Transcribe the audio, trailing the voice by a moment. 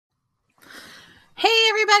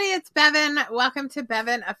everybody, it's Bevan. Welcome to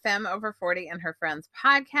Bevan, a femme over 40 and her friends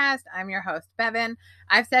podcast. I'm your host, Bevan.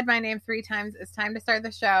 I've said my name 3 times. It's time to start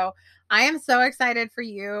the show. I am so excited for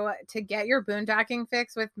you to get your boondocking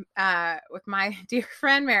fix with my dear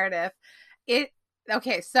friend Meredith.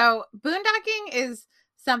 So boondocking is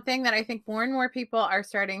something that I think more and more people are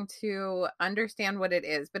starting to understand what it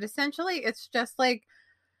is, but essentially it's just like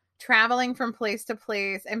traveling from place to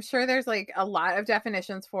place. I'm sure there's like a lot of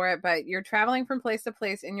definitions for it, but you're traveling from place to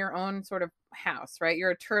place in your own sort of house, right?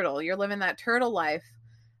 You're a turtle. You're living that turtle life.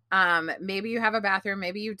 Maybe you have a bathroom,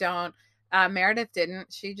 maybe you don't. Meredith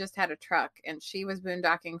didn't. She just had a truck and she was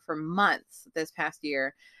boondocking for months this past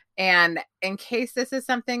year. And in case this is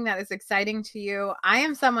something that is exciting to you, I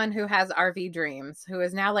am someone who has RV dreams, who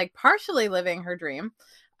is now like partially living her dream.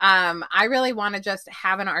 I really want to just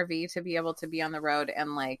have an RV to be able to be on the road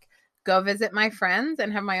and like go visit my friends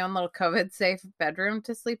and have my own little COVID safe bedroom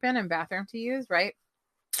to sleep in and bathroom to use. Right.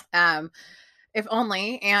 If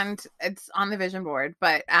only, and it's on the vision board.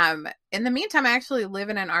 But in the meantime, I actually live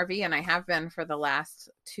in an RV and I have been for the last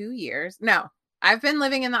 2 years. No, I've been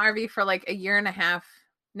living in the RV for like a year and a half.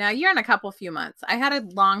 Now, a year and a few months. I had a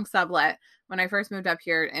long sublet when I first moved up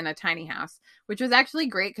here in a tiny house, which was actually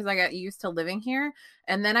great because I got used to living here.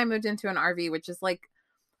 And then I moved into an RV, which is like,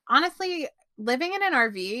 honestly, living in an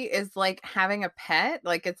RV is like having a pet.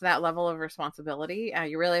 Like it's that level of responsibility.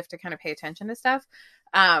 You really have to kind of pay attention to stuff.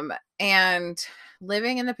 And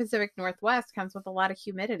living in the Pacific Northwest comes with a lot of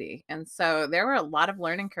humidity. And so there were a lot of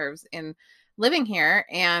learning curves in living here.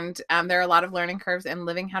 And there are a lot of learning curves in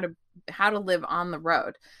living how to live on the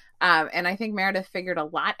road. And I think Meredith figured a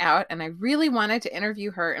lot out. And I really wanted to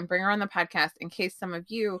interview her and bring her on the podcast in case some of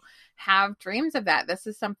you have dreams of that. This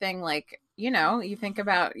is something like, you think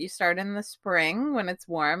about, you start in the spring when it's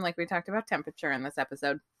warm, like we talked about temperature in this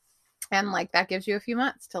episode. And like that gives you a few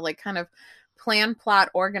months to like kind of plan, plot,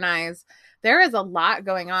 organize. There is a lot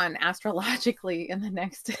going on astrologically in the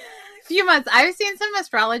next few months. I've seen some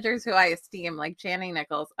astrologers who I esteem, like Chani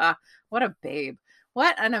Nichols. What a babe.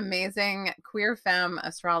 What an amazing queer femme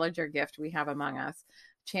astrologer gift we have among us.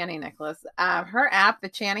 Chani Nicholas. Her app, the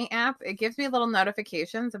Chani app, it gives me little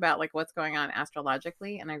notifications about like what's going on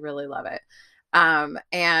astrologically, and I really love it. And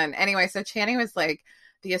anyway, so Chani was like,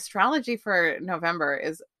 the astrology for November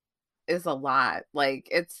is a lot. Like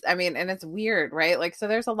and it's weird, right? Like, so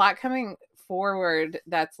there's a lot coming forward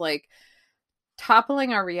that's like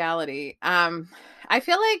toppling our reality. I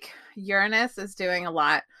feel like Uranus is doing a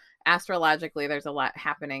lot astrologically. There's a lot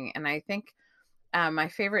happening. And I think my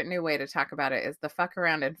favorite new way to talk about it is the fuck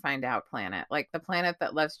around and find out planet, like the planet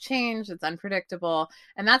that loves change. It's unpredictable.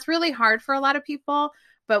 And that's really hard for a lot of people.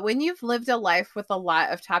 But when you've lived a life with a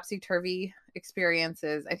lot of topsy-turvy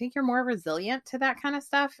experiences, I think you're more resilient to that kind of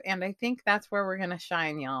stuff. And I think that's where we're going to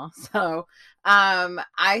shine, y'all. So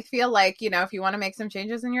I feel like, if you want to make some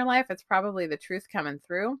changes in your life, it's probably the truth coming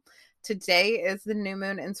through. Today is the new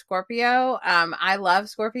moon in Scorpio. I love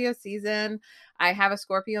Scorpio season. I have a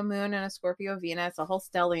Scorpio moon and a Scorpio Venus, a whole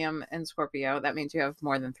stellium in Scorpio. That means you have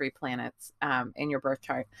more than 3 planets in your birth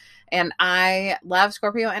chart. And I love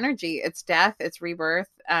Scorpio energy. It's death, it's rebirth,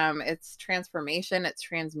 it's transformation, it's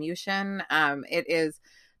transmutation. It is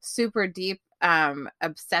super deep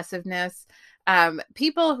obsessiveness.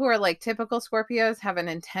 People who are like typical Scorpios have an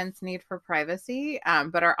intense need for privacy,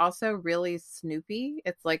 but are also really snoopy.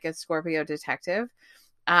 It's like a Scorpio detective.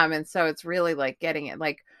 And so it's really like getting it,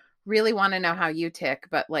 like really want to know how you tick,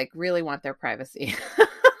 but like really want their privacy.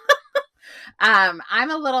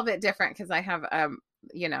 I'm a little bit different because I have,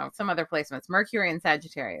 some other placements. Mercury and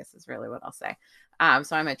Sagittarius is really what I'll say.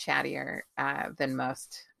 So I'm a chattier than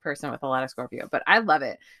most person with a lot of Scorpio, but I love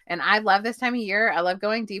it. And I love this time of year. I love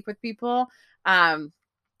going deep with people. And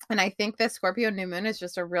I think this Scorpio new moon is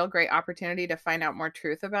just a real great opportunity to find out more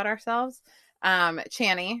truth about ourselves.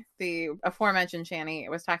 Chani, the aforementioned Chani,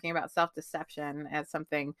 was talking about self-deception as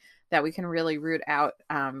something that we can really root out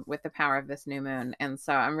with the power of this new moon. And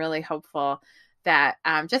so I'm really hopeful that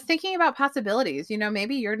just thinking about possibilities,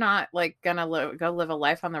 maybe you're not like gonna go live a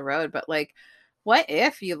life on the road, but like, what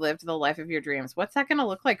if you lived the life of your dreams? What's that going to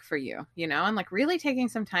look like for you? And like really taking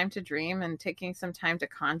some time to dream and taking some time to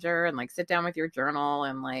conjure and like sit down with your journal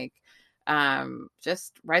and like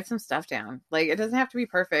just write some stuff down. Like it doesn't have to be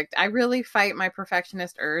perfect. I really fight my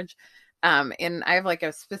perfectionist urge. And I have like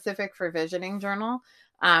a specific for visioning journal.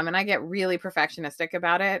 And I get really perfectionistic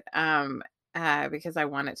about it. Because I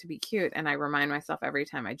want it to be cute. And I remind myself every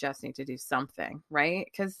time I just need to do something, right?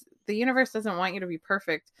 Because the universe doesn't want you to be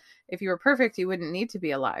perfect. If you were perfect, you wouldn't need to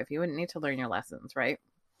be alive. You wouldn't need to learn your lessons, right?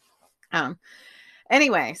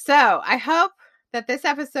 Anyway, so I hope that this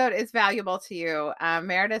episode is valuable to you.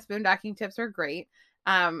 Meredith's boondocking tips are great.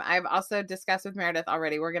 I've also discussed with Meredith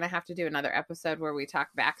already, we're going to have to do another episode where we talk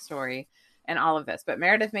backstory and all of this. But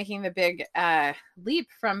Meredith making the big leap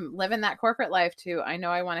from living that corporate life to, I know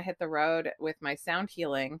I want to hit the road with my sound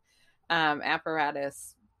healing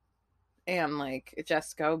apparatus and like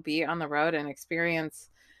just go be on the road and experience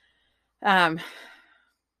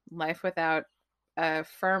life without a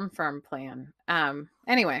firm plan.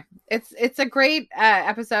 Anyway, it's a great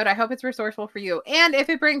episode. I hope it's resourceful for you. And if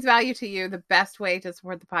it brings value to you, the best way to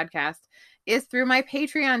support the podcast is through my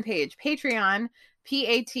Patreon page, Patreon,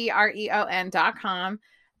 patreon.com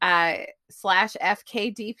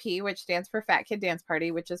 /FKDP, which stands for Fat Kid Dance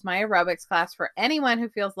Party, which is my aerobics class for anyone who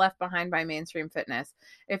feels left behind by mainstream fitness.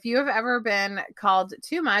 If you have ever been called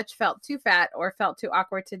too much, felt too fat, or felt too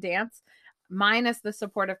awkward to dance, mine is the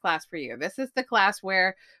supportive class for you. This is the class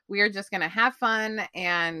where we are just going to have fun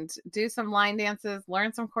and do some line dances,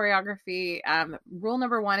 learn some choreography. Rule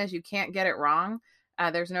number 1 is you can't get it wrong.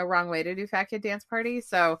 There's no wrong way to do Fat Kid Dance Party.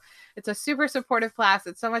 So it's a super supportive class.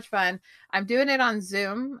 It's so much fun. I'm doing it on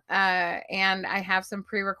Zoom, and I have some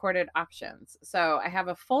pre-recorded options. So I have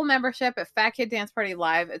a full membership at Fat Kid Dance Party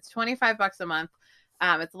Live. It's $25 a month.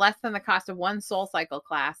 It's less than the cost of one Soul Cycle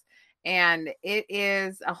class. And it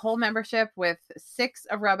is a whole membership with 6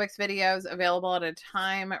 aerobics videos available at a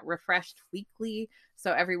time, refreshed weekly.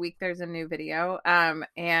 So every week there's a new video.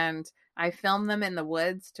 And I film them in the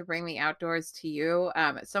woods to bring the outdoors to you.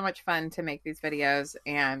 It's so much fun to make these videos.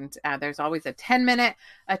 And there's always a 10-minute,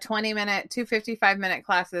 a 20-minute, 2 55-minute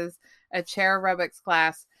classes, a chair aerobics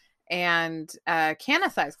class, and a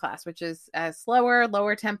canna-size class, which is a slower,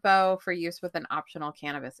 lower tempo for use with an optional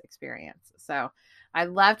cannabis experience. So I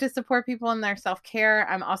love to support people in their self-care.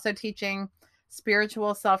 I'm also teaching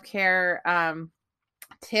spiritual self-care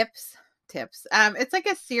tips. It's like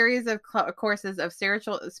a series of courses of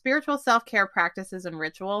spiritual self-care practices and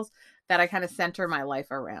rituals that I kind of center my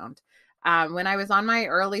life around. When I was on my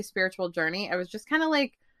early spiritual journey, I was just kind of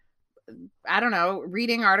like, I don't know,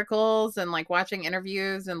 reading articles and like watching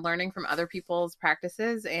interviews and learning from other people's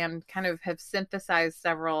practices, and kind of have synthesized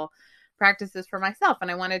several practices for myself.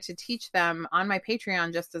 And I wanted to teach them on my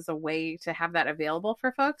Patreon just as a way to have that available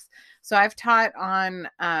for folks. So I've taught on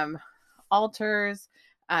altars,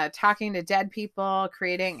 talking to dead people,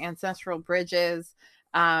 creating ancestral bridges,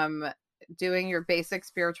 doing your basic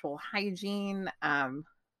spiritual hygiene,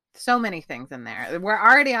 so many things in there. We're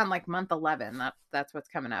already on like month 11. That's what's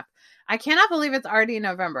coming up. I cannot believe it's already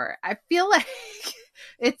November. I feel like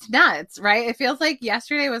it's nuts, right? It feels like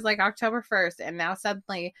yesterday was like October 1st, and now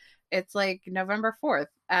suddenly it's like November 4th,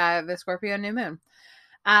 the Scorpio new moon.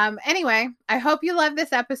 Anyway, I hope you love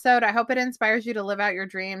this episode. I hope it inspires you to live out your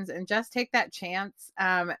dreams and just take that chance.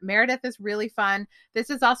 Meredith is really fun. This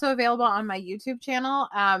is also available on my YouTube channel.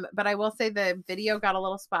 But I will say the video got a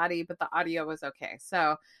little spotty, but the audio was okay.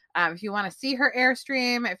 So if you want to see her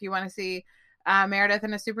Airstream, if you want to see Meredith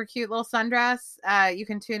in a super cute little sundress, you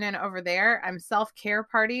can tune in over there. I'm Self-Care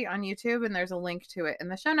Party on YouTube, and there's a link to it in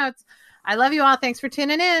the show notes. I love you all. Thanks for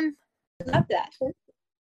tuning in. I love that.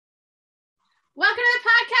 Welcome to the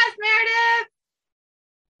podcast, Meredith.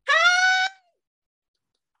 Hi!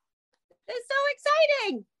 It's so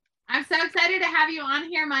exciting. I'm so excited to have you on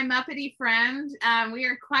here, my Muppety friend. We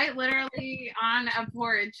are quite literally on a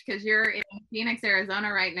porch because you're in Phoenix,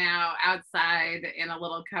 Arizona right now, outside in a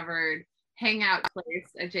little covered hangout place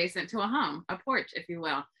adjacent to a home, a porch, if you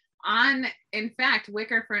will, on, in fact,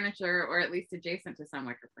 wicker furniture, or at least adjacent to some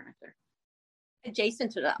wicker furniture.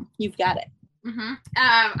 Adjacent to them. You've got it.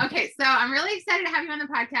 Mm-hmm. Okay, so I'm really excited to have you on the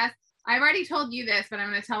podcast. I've already told you this, but I'm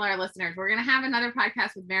going to tell our listeners, we're going to have another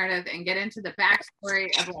podcast with Meredith and get into the backstory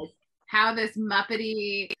of like how this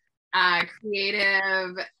Muppety,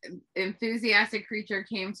 creative, enthusiastic creature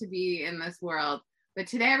came to be in this world. But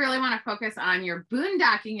today I really want to focus on your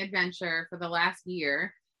boondocking adventure for the last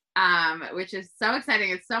year, which is so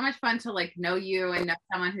exciting. It's so much fun to like know you and know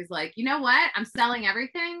someone who's like, you know what? I'm selling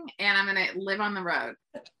everything and I'm going to live on the road.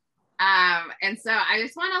 And so I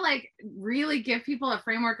just want to like really give people a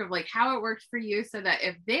framework of like how it worked for you, so that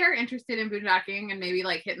if they're interested in boondocking and maybe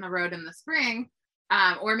like hitting the road in the spring,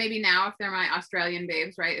 or maybe now if they're my Australian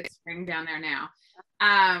babes, right? It's spring down there now.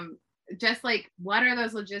 Just like, what are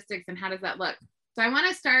those logistics and how does that look? So I want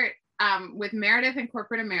to start with Meredith in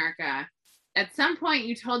corporate America. At some point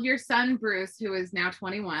you told your son, Bruce, who is now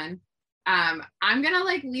 21, I'm going to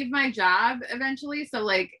like leave my job eventually. So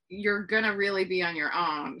like, you're going to really be on your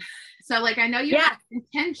own. So like, I know you have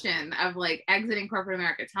intention of like exiting corporate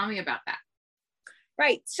America. Tell me about that.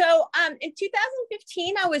 Right. So in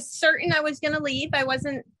 2015, I was certain I was going to leave. I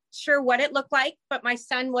wasn't sure what it looked like, but my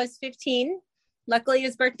son was 15 Luckily,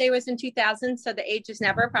 his birthday was in 2000, so the age is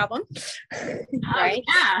never a problem. Right?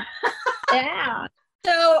 Yeah. Yeah.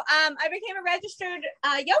 So I became a registered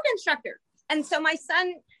yoga instructor. And so my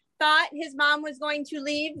son thought his mom was going to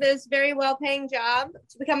leave this very well-paying job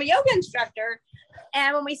to become a yoga instructor.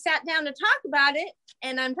 And when we sat down to talk about it,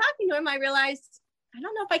 and I'm talking to him, I realized, I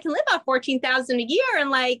don't know if I can live off $14,000 a year and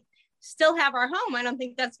like still have our home. I don't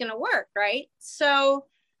think that's going to work. Right. So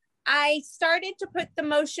I started to put the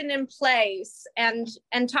motion in place and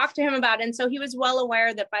talk to him about it. And so he was well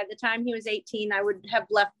aware that by the time he was 18, I would have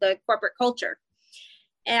left the corporate culture.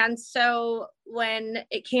 And so when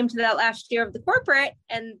it came to that last year of the corporate,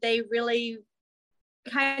 and they really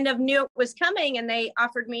kind of knew it was coming and they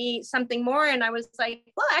offered me something more, and I was like,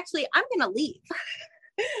 well, actually, I'm going to leave.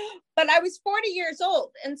 But I was 40 years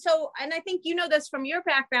old. And so, and I think you know this from your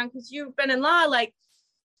background because you've been in law, like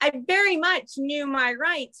I very much knew my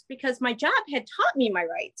rights because my job had taught me my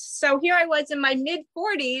rights. So here I was in my mid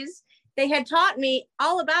 40s. They had taught me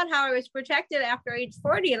all about how I was protected after age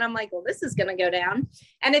 40. And I'm like, well, this is going to go down.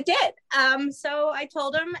 And it did. So I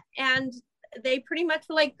told them, and they pretty much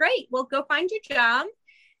were like, great, well, go find your job.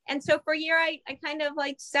 And so for a year, I kind of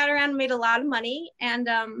like sat around and made a lot of money and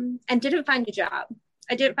didn't find a job.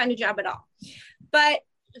 I didn't find a job at all. But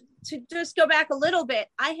to just go back a little bit,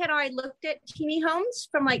 I had already looked at teeny homes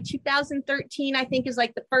from like 2013, I think is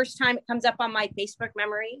like the first time it comes up on my Facebook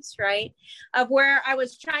memories, right? Of where I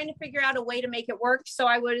was trying to figure out a way to make it work. So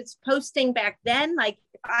I was posting back then, like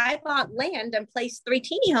if I bought land and placed 3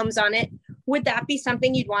 teeny homes on it, would that be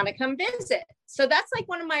something you'd want to come visit? So that's like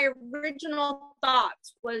one of my original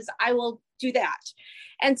thoughts was I will do that.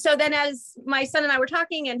 And so then as my son and I were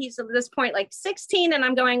talking, and he's at this point like 16, and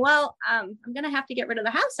I'm going, well, I'm going to have to get rid of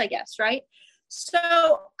the house, I guess, right? So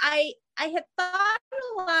I had thought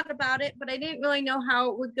a lot about it, but I didn't really know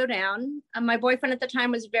how it would go down. My boyfriend at the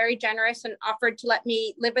time was very generous and offered to let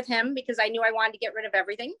me live with him because I knew I wanted to get rid of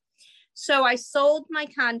everything. So I sold my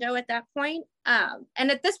condo at that point.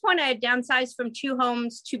 And at this point, I had downsized from 2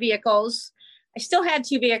 homes, 2 vehicles. I still had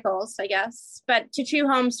 2 vehicles, I guess, but to 2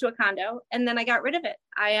 homes to a condo. And then I got rid of it.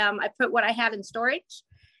 I put what I had in storage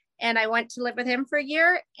and I went to live with him for a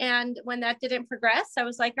year. And when that didn't progress, I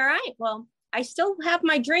was like, all right, well, I still have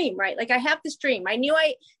my dream, right? Like I have this dream. I knew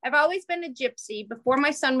I've always been a gypsy. Before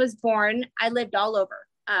my son was born, I lived all over.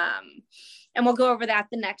 And we'll go over that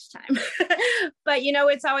the next time. But, you know,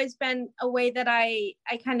 it's always been a way that I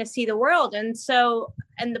kind of see the world. And so,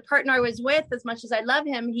 and the partner I was with, as much as I love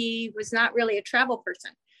him, he was not really a travel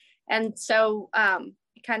person. And so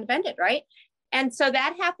it kind of ended, right? And so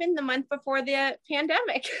that happened the month before the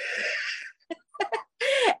pandemic.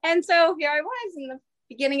 And so here I was in the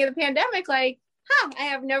beginning of the pandemic, like, I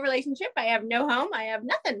have no relationship. I have no home. I have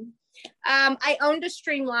nothing. I owned a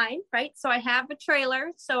Streamline, right? So I have a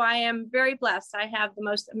trailer. So I am very blessed. I have the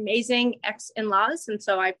most amazing ex-in-laws. And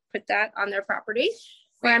so I put that on their property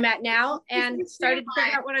where I'm at now and started to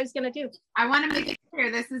figure out what I was going to do. I want to make it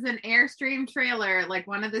clear, this is an Airstream trailer, like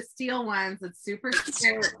one of the steel ones that's super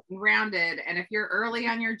rounded. And if you're early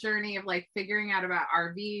on your journey of like figuring out about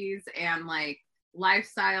RVs and like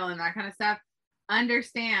lifestyle and that kind of stuff,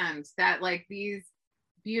 understand that like these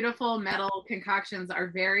beautiful metal concoctions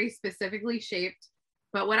are very specifically shaped.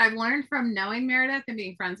 But what I've learned from knowing Meredith and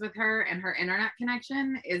being friends with her and her internet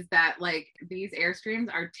connection is that like these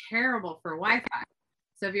Airstreams are terrible for Wi-Fi.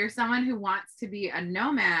 So if you're someone who wants to be a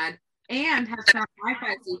nomad and have some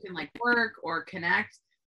Wi-Fi so you can like work or connect,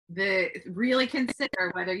 really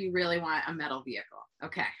consider whether you really want a metal vehicle.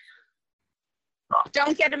 Okay.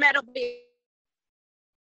 Don't get a metal vehicle.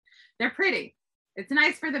 They're pretty. It's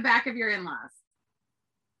nice for the back of your in-laws.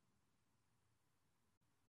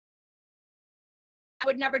 I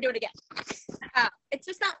would never do it again. It's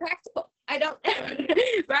just not practical. I don't,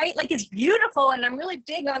 right? Like it's beautiful. And I'm really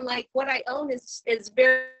big on like what I own is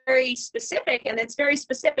very, very specific and it's very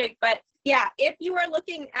specific. But yeah, if you are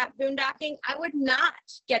looking at boondocking, I would not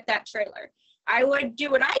get that trailer. I would do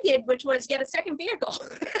what I did, which was get a second vehicle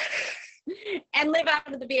and live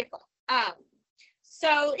out of the vehicle.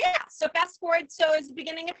 So fast forward. So it was the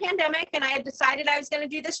beginning of pandemic and I had decided I was going to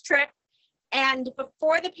do this trip. And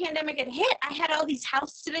before the pandemic had hit, I had all these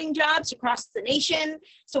house sitting jobs across the nation.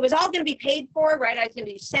 So it was all going to be paid for, right? I was going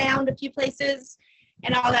to do sound a few places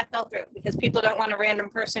and all that fell through because people don't want a random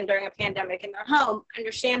person during a pandemic in their home.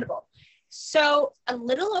 Understandable. So a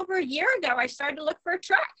little over a year ago, I started to look for a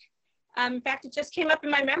truck. In fact, it just came up in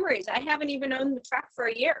my memories. I haven't even owned the truck for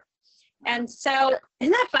a year. And so,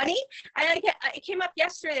 isn't that funny? It came up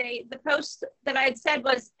yesterday. The post that I had said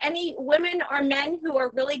was, any women or men who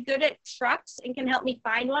are really good at trucks and can help me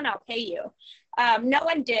find one, I'll pay you. No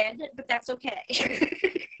one did, but that's okay.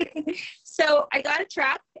 So I got a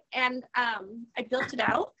truck and I built it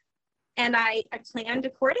out and I planned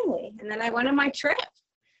accordingly. And then I went on my trip.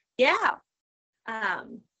 Yeah.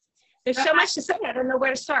 There's so much to say. I don't know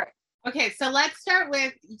where to start. Okay, so let's start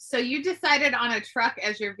with, so you decided on a truck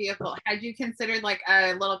as your vehicle. Had you considered like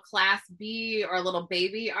a little Class B or a little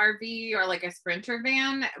baby RV or like a Sprinter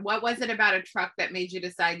van? What was it about a truck that made you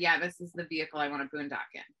decide, yeah, this is the vehicle I want to boondock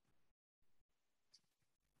in?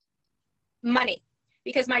 Money,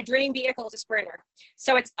 because my dream vehicle is a Sprinter.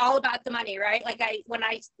 So it's all about the money, right? Like when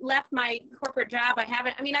I left my corporate job,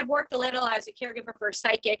 I've worked a little as a caregiver for a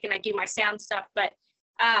psychic and I do my sound stuff, but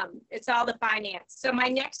it's all the finance. So my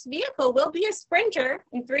next vehicle will be a Sprinter.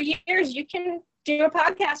 In 3 years, you can do a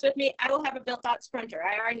podcast with me. I will have a built-out Sprinter.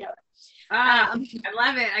 I already know it. I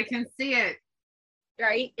love it. I can see it.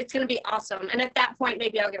 Right? It's going to be awesome. And at that point,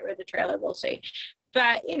 maybe I'll get rid of the trailer. We'll see.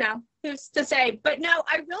 But, who's to say? But no,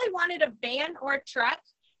 I really wanted a van or a truck.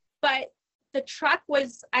 But the truck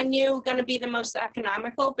was, I knew, going to be the most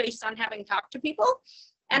economical based on having talked to people.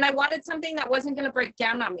 And I wanted something that wasn't going to break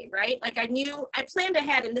down on me, right? Like I planned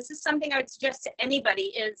ahead. And this is something I would suggest to anybody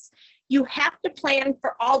is you have to plan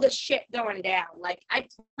for all the shit going down. Like I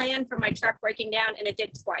planned for my truck breaking down and it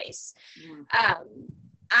did twice.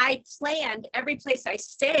 I planned every place I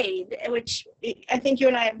stayed, which I think you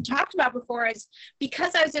and I have talked about before, is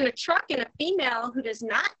because I was in a truck and a female who does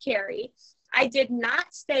not carry, I did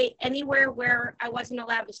not stay anywhere where I wasn't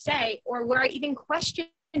allowed to stay or where I even questioned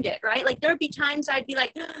it, right? Like there'd be times I'd be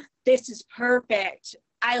like, this is perfect.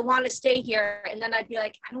 I want to stay here. And then I'd be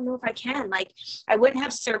like, I don't know if I can. Like I wouldn't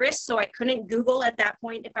have service, so I couldn't Google at that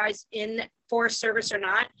point if I was in for service or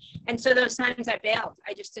not. And so those times I bailed.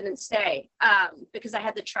 I just didn't stay because I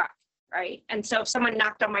had the truck, right? And so if someone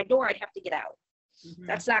knocked on my door, I'd have to get out. Mm-hmm.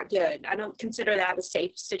 That's not good. I don't consider that a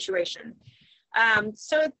safe situation.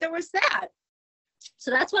 So there was that.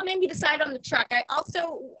 So that's what made me decide on the truck. I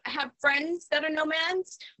also have friends that are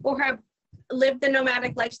nomads or have lived the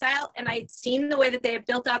nomadic lifestyle, and I'd seen the way that they have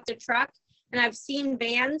built out their truck, and I've seen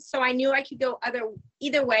vans, so I knew I could go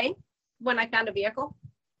either way when I found a vehicle.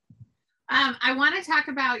 I want to talk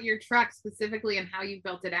about your truck specifically and how you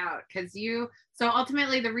built it out, because so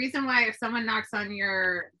ultimately the reason why if someone knocks on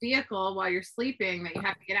your vehicle while you're sleeping that you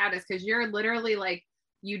have to get out is because you're literally like,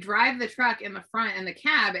 you drive the truck in the front in the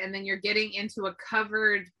cab, and then you're getting into a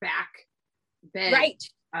covered back bed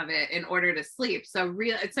of it in order to sleep. So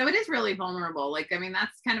it is really vulnerable. Like, I mean,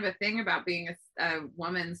 that's kind of a thing about being a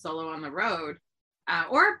woman solo on the road,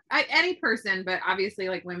 or any person, but obviously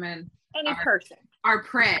like women are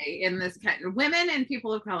prey in this country. Women and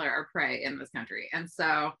people of color are prey in this country. And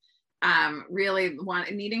so really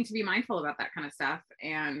needing to be mindful about that kind of stuff.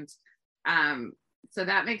 And so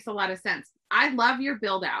that makes a lot of sense. I love your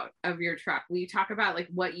build out of your truck. Will you talk about like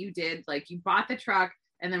what you did? Like you bought the truck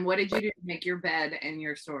and then what did you do to make your bed and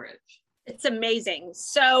your storage? It's amazing.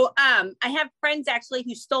 So I have friends actually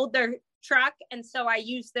who stole their truck. And so I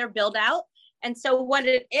used their build out. And so what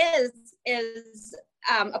it is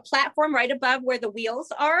a platform right above where the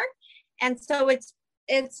wheels are. And so it's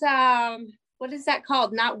what is that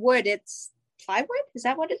called? Not wood. It's plywood. Is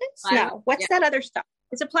that what it is? Plywood? No. What's that other stuff?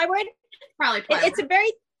 Is it plywood? Probably plywood. It's a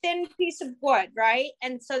very thin piece of wood, right?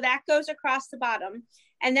 And so that goes across the bottom.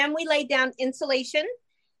 And then we laid down insulation.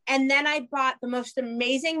 And then I bought the most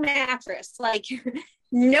amazing mattress. Like,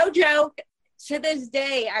 no joke. To this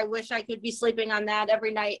day, I wish I could be sleeping on that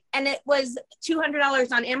every night. And it was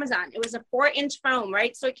 $200 on Amazon. It was a 4-inch foam,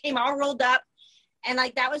 right? So it came all rolled up. And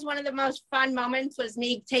like, that was one of the most fun moments, was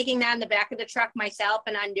me taking that in the back of the truck myself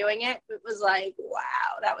and undoing it. It was like,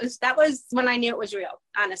 wow, that was when I knew it was real,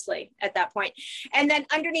 honestly, at that point. And then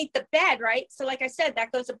underneath the bed, right? So like I said,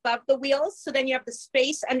 that goes above the wheels. So then you have the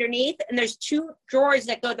space underneath, and there's 2 drawers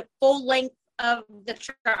that go the full length of the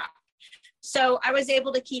truck. So I was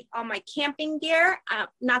able to keep all my camping gear.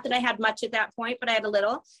 Not that I had much at that point, but I had a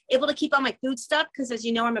little. Able to keep all my food stuff, because as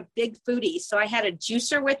you know, I'm a big foodie. So I had a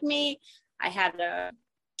juicer with me. I had a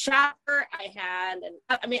chopper. I have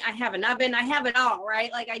an oven. I have it all,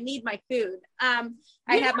 right? Like, I need my food. I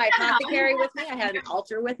have my apothecary with me. I had an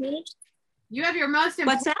altar with me. You have your most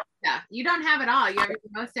important stuff. You don't have it all. You have your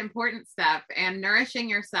most important stuff, and nourishing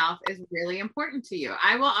yourself is really important to you.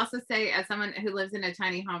 I will also say, as someone who lives in a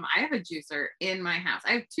tiny home, I have a juicer in my house.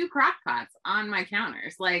 I have 2 crock pots on my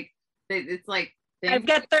counters. Like, it's like, I've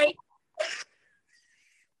got 3.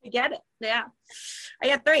 I get it. Yeah. I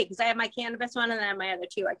got 3 because I have my cannabis one and then I have my other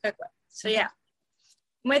 2 I cook with. So yeah,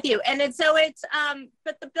 I'm with you. And it's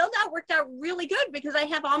but the build out worked out really good because I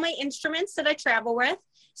have all my instruments that I travel with.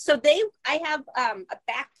 So I have a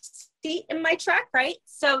back seat in my truck, right?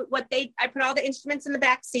 So I put all the instruments in the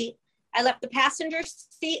back seat. I left the passenger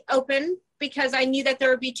seat open because I knew that there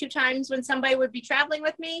would be 2 times when somebody would be traveling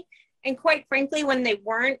with me. And quite frankly, when they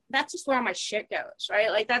weren't, that's just where all my shit goes, right?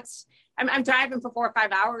 Like I'm driving for 4 or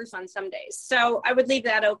 5 hours on some days. So I would leave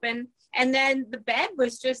that open. And then the bed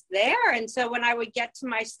was just there. And so when I would get to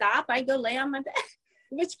my stop, I'd go lay on my bed.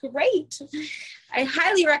 It was great. I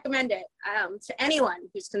highly recommend it to anyone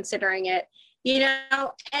who's considering it,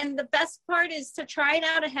 and the best part is to try it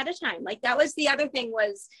out ahead of time. Like that was the other thing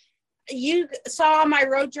was you saw my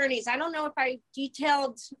road journeys. I don't know if I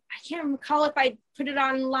can't recall if I put it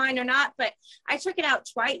online or not, but I took it out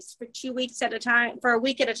twice for 2 weeks at a time, for a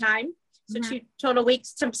week at a time. So 2 total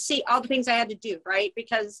weeks to see all the things I had to do, right?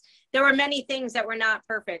 Because there were many things that were not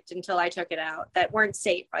perfect until I took it out that weren't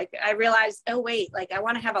safe. Like I realized, oh wait, like I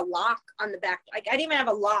want to have a lock on the back. Like I didn't even have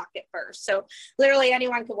a lock at first. So literally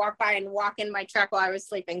anyone could walk by and walk in my truck while I was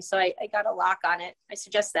sleeping. So I got a lock on it. I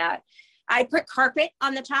suggest that. I put carpet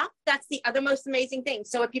on the top. That's the other most amazing thing.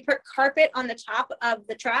 So if you put carpet on the top of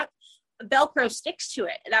the truck, Velcro sticks to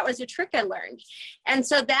it. That was a trick I learned. And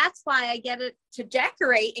so that's why I get it to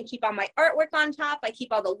decorate and keep all my artwork on top. I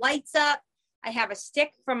keep all the lights up. I have a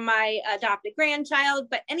stick from my adopted grandchild,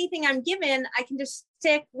 but anything I'm given, I can just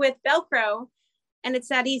stick with Velcro and it's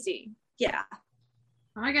that easy. Yeah.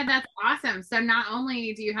 Oh my God, that's awesome. So not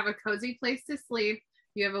only do you have a cozy place to sleep,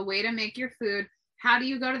 you have a way to make your food. How do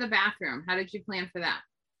you go to the bathroom? How did you plan for that?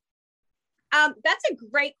 That's a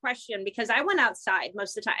great question because I went outside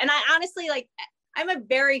most of the time. And I honestly, I'm a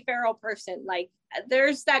very feral person. Like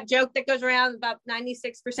there's that joke that goes around about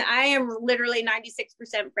 96%. I am literally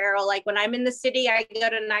 96% feral. Like when I'm in the city, I go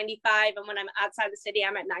to 95. And when I'm outside the city,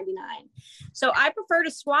 I'm at 99. So I prefer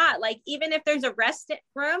to squat. Like even if there's a rest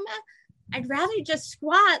room, I'd rather just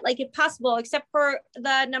squat, like if possible, except for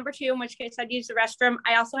the number 2, in which case I'd use the restroom.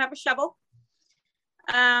 I also have a shovel.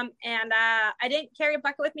 I didn't carry a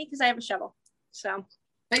bucket with me because I have a shovel. So,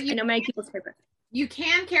 but I know many people's favorite. You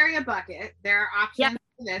can carry a bucket. There are options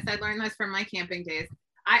for this. I learned this from my camping days.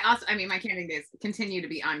 My camping days continue to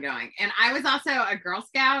be ongoing. And I was also a Girl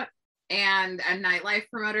Scout and a nightlife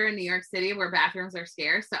promoter in New York City where bathrooms are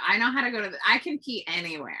scarce. So I know how to go I can pee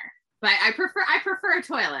anywhere, but I prefer a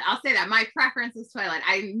toilet. I'll say that my preference is toilet.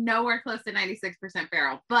 I'm nowhere close to 96%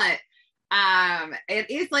 feral, but it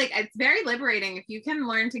is it's very liberating if you can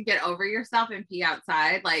learn to get over yourself and pee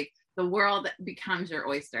outside. Like the world becomes your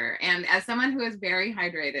oyster. And as someone who is very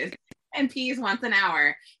hydrated and pees once an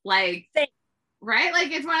hour, right?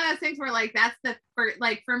 Like it's one of those things where that's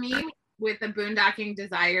for me with the boondocking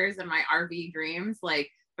desires and my RV dreams,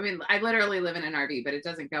 I literally live in an RV, but it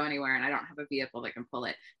doesn't go anywhere and I don't have a vehicle that can pull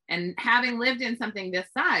it. And having lived in something this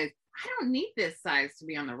size, I don't need this size to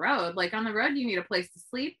be on the road. Like on the road, you need a place to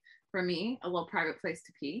sleep. For me, a little private place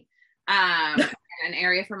to pee, an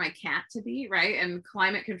area for my cat to be, right? And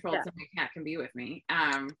climate controlled so my cat can be with me.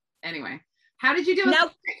 Anyway, how did you do with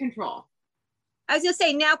climate control? I was gonna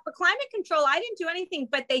say, now for climate control, I didn't do anything,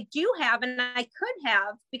 but they do have, and I could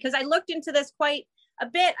have, because I looked into this quite a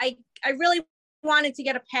bit. I really wanted to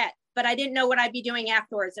get a pet, but I didn't know what I'd be doing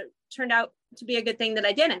afterwards. It turned out to be a good thing that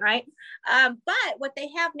I didn't, right? But what they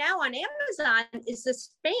have now on Amazon is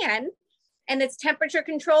this fan, and it's temperature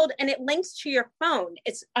controlled and it links to your phone.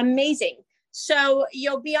 It's amazing. So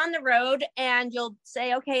you'll be on the road and you'll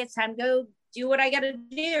say, okay, it's time to go do what I got to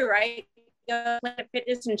do, right? Go to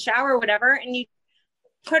fitness and shower or whatever. And you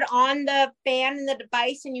put on the fan and the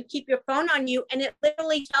device and you keep your phone on you. And it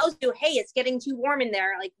literally tells you, hey, it's getting too warm in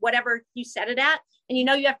there. Like whatever you set it at. And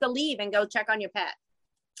you have to leave and go check on your pet.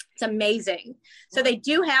 It's amazing. So they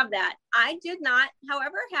do have that. I did not,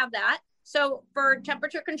 however, have that. So for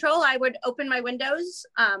temperature control, I would open my windows.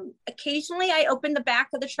 Occasionally, I open the back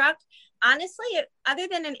of the truck. Honestly, other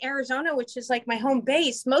than in Arizona, which is like my home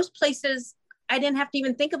base, most places, I didn't have to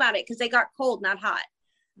even think about it because they got cold, not hot.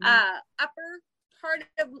 Upper part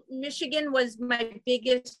of Michigan was my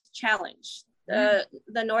biggest challenge, the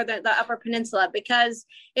upper peninsula, because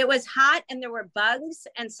it was hot and there were bugs.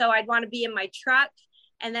 And so I'd want to be in my truck.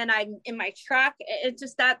 And then I'm in my truck. It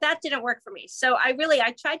just that didn't work for me. So I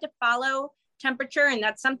tried to follow temperature. And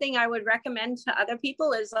that's something I would recommend to other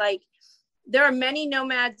people is there are many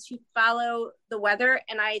nomads who follow the weather.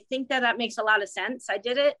 And I think that makes a lot of sense. I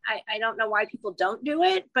did it. I don't know why people don't do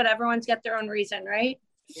it, but everyone's got their own reason, right?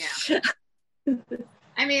 Yeah.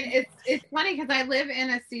 It's funny because I live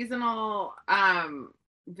in a seasonal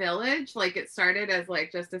village. Like it started as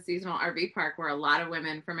just a seasonal RV park where a lot of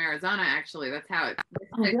women from Arizona, actually, that's how it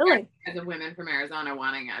really? As of women from Arizona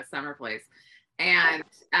wanting a summer place. And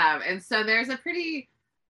so there's a pretty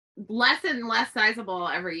less and less sizable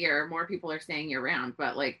every year. More people are staying year round,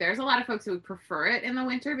 but there's a lot of folks who prefer it in the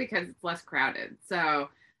winter because it's less crowded. So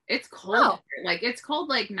It's cold. Oh. Like it's cold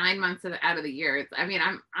like 9 months out of the year. I'm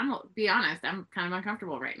be honest, I'm kind of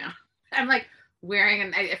uncomfortable right now. I'm like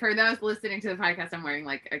wearing, for those listening to the podcast, I'm wearing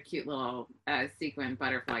like a cute little sequin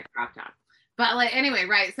butterfly crop top. But like, anyway,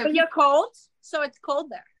 right. So you're cold? So it's cold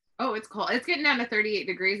there. Oh, it's cold. It's getting down to 38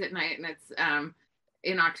 degrees at night, and it's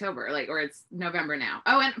in October, or it's November now.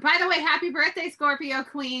 Oh, and by the way, happy birthday, Scorpio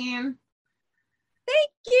Queen.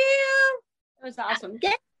 Thank you. That was awesome.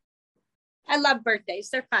 Yeah. I love birthdays.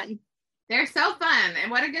 They're fun. They're so fun.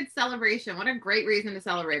 And what a good celebration. What a great reason to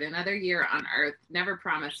celebrate another year on Earth. Never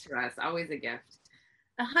promised to us. Always a gift.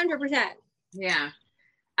 100%. Yeah.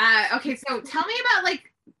 Okay. So tell me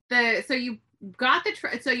about so you got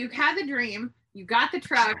so you had the dream, you got the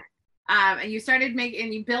truck, and you started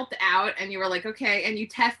and you built out, and you were like, okay, and you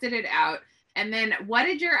tested it out. And then what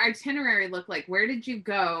did your itinerary look like? Where did you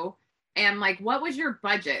go? And what was your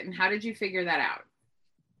budget, and how did you figure that out?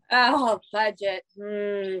 Oh, budget.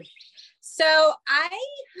 So I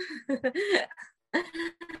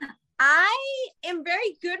am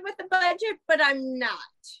very good with the budget, but I'm not.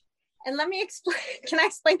 And let me explain. Can I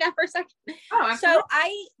explain that for a second? Oh, absolutely. So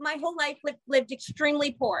my whole life lived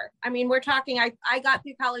extremely poor. I mean, we're talking, I got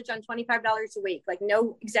through college on $25 a week, like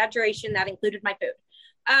no exaggeration. That included my food.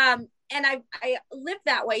 And I lived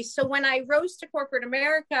that way. So when I rose to corporate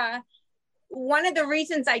America, one of the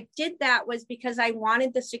reasons I did that was because I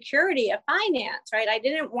wanted the security of finance, right? I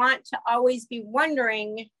didn't want to always be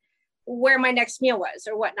wondering where my next meal was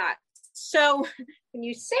or whatnot. So when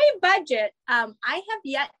you say budget, I have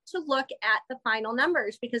yet to look at the final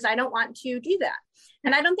numbers because I don't want to do that.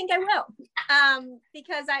 And I don't think I will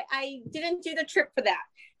because I didn't do the trip for that.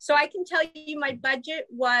 So I can tell you my budget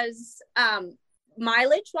was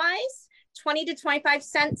mileage wise, 20 to 25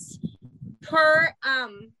 cents per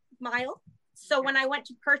mile. So when I went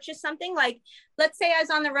to purchase something, let's say I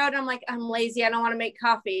was on the road, I'm like, I'm lazy, I don't want to make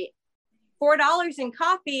coffee. $4 in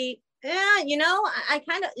coffee, I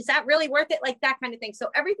kind of, is that really worth it? Like that kind of thing. So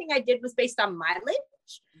everything I did was based on mileage.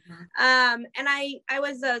 Mm-hmm. And I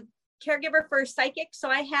was a caregiver for a psychic. So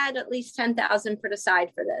I had at least 10,000 put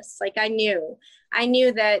aside for this. Like I knew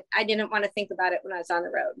that I didn't want to think about it when I was on the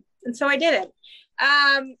road. And so I did it.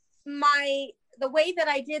 The way that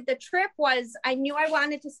I did the trip was I knew I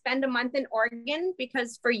wanted to spend a month in Oregon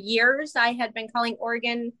because for years I had been calling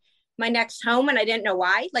Oregon my next home and I didn't know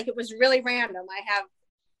why. Like it was really random. I have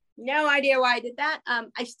no idea why I did that.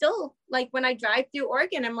 I still when I drive through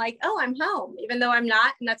Oregon, I'm like, oh, I'm home, even though I'm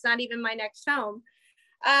not. And that's not even my next home.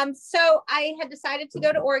 So I had decided to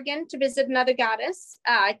go to Oregon to visit another goddess,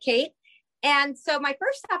 Kate. And so my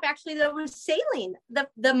first stop actually though was Saline,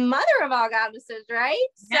 the mother of all goddesses, right?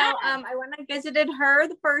 Yeah. So I went and visited her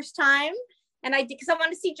the first time and I did because I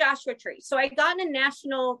wanted to see Joshua Tree. So I got in a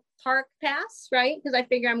national park pass, right? Because I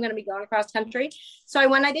figure I'm going to be going across country. So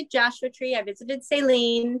I did Joshua Tree, I visited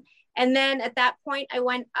Saline. And then at that point I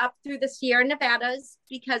went up through the Sierra Nevadas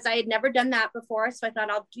because I had never done that before. So I thought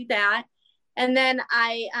I'll do that. And then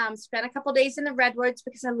I spent a couple days in the Redwoods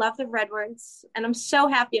because I love the Redwoods and I'm so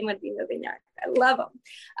happy I'm going to be moving there. I love them.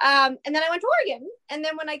 And then I went to Oregon. And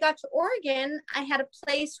then when I got to Oregon, I had a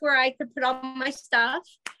place where I could put all my stuff.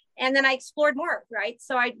 And then I explored more, right?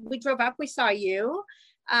 So we drove up, we saw you.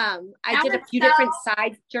 I did a few different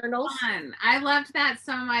side journals. Fun. I loved that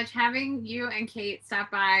so much. Having you and Kate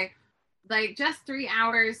stop by, just 3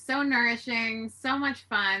 hours, so nourishing, so much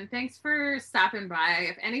fun. Thanks for stopping by.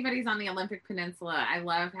 If anybody's on the Olympic Peninsula, I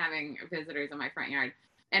love having visitors in my front yard.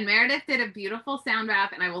 And Meredith did a beautiful sound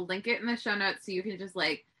bath, and I will link it in the show notes so you can just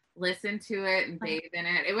listen to it and bathe in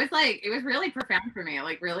it. It was really profound for me.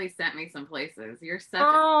 It really sent me some places. You're such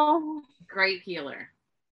a great healer.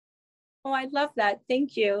 Oh, I love that.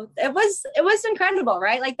 Thank you. It was incredible,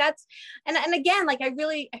 right? That's, and again, I kind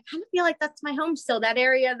of feel like that's my home still, that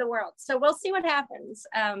area of the world. So we'll see what happens.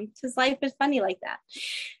 Cause life is funny like that.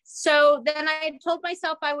 So then I told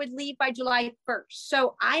myself I would leave by July 1st.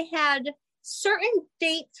 So I had certain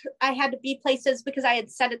dates I had to be places because I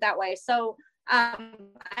had said it that way. So I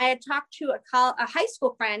had talked to a high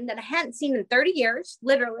school friend that I hadn't seen in 30 years,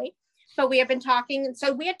 literally. But we had been talking. And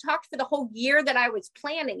so we had talked for the whole year that I was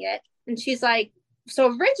planning it. And she's like, so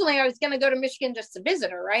originally I was going to go to Michigan just to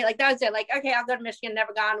visit her, right? That was it. Okay, I'll go to Michigan,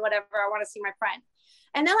 never gone, whatever. I want to see my friend.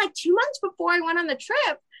 And then 2 months before I went on the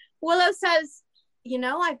trip, Willow says,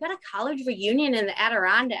 I've got a college reunion in the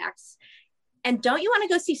Adirondacks. And don't you want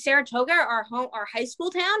to go see Saratoga, our high school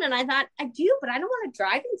town? And I thought, I do, but I don't want to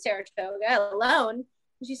drive in Saratoga alone.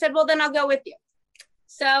 And she said, well, then I'll go with you.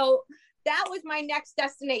 So that was my next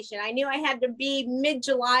destination. I knew I had to be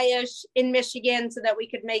mid-July-ish in Michigan so that we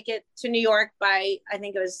could make it to New York by, I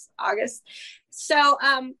think it was August. So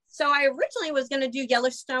So I originally was going to do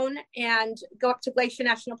Yellowstone and go up to Glacier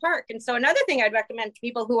National Park. And so another thing I'd recommend to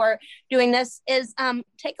people who are doing this is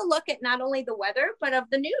take a look at not only the weather, but of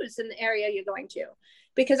the news in the area you're going to.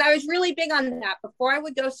 Because I was really big on that. Before I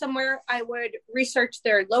would go somewhere, I would research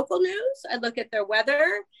their local news. I'd look at their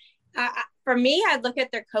weather. For me, I'd look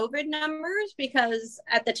at their COVID numbers, because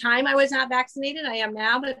at the time I was not vaccinated. I am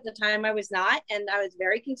now, but at the time I was not. And I was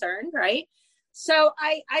very concerned, right? So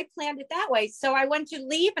I planned it that way. So I went to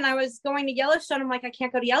leave and I was going to Yellowstone. I'm like, I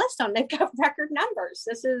can't go to Yellowstone. They've got record numbers.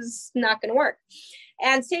 This is not going to work.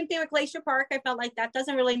 And same thing with Glacier Park. I felt like that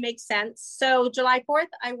doesn't really make sense. So July 4th,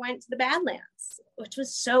 I went to the Badlands, which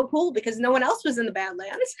was so cool because no one else was in the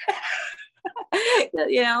Badlands.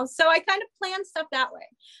 So I kind of planned stuff that way.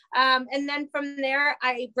 And then from there,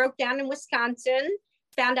 I broke down in Wisconsin,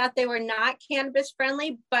 found out they were not cannabis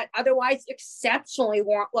friendly, but otherwise exceptionally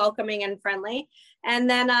welcoming and friendly. And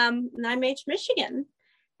then I made Michigan.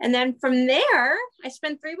 And then from there, I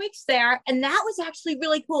spent 3 weeks there. And that was actually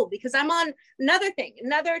really cool because I'm on another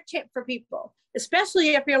tip for people,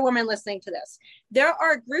 especially if you're a woman listening to this. There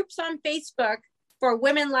are groups on Facebook for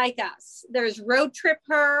women like us. There's Road Trip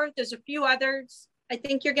Her. There's a few others. I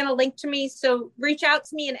think you're going to link to me. So reach out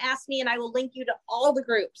to me and ask me, and I will link you to all the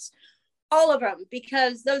groups. All of them,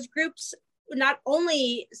 because those groups not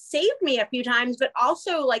only saved me a few times, but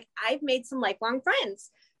also like I've made some lifelong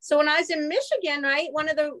friends. So when I was in Michigan, right, one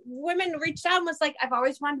of the women reached out and was like, I've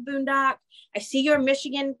always wanted to boondock. I see you're in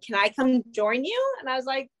Michigan. Can I come join you? And I was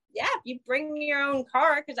like, yeah, if you bring your own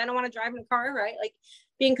car, because I don't want to drive in a car, right? Like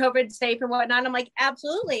being COVID safe and whatnot. I'm like,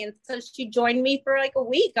 absolutely. And so she joined me for like a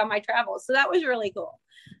week on my travels. So that was really cool.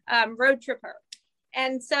 Road Trip Her.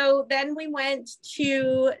 And so then we went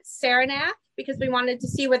to Saranac because we wanted to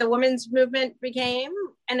see where the women's movement became.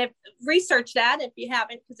 And research that if you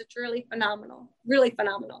haven't, because it's really phenomenal.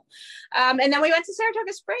 And then we went to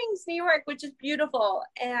Saratoga Springs, New York, which is beautiful.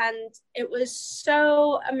 And it was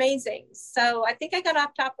so amazing. So I think I got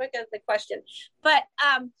off topic of the question, but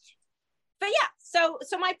yeah, so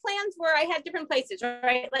my plans were, I had different places,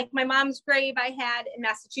 right? Like my mom's grave I had in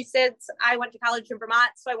Massachusetts. I went to college in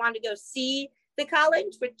Vermont, so I wanted to go see the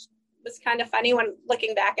college, which was kind of funny when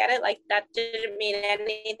looking back at it. Like that didn't mean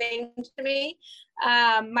anything to me.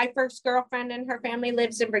 My first girlfriend and her family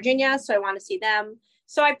lives in Virginia, so I want to see them.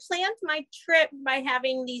 So I planned my trip by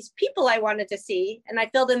having these people I wanted to see, and I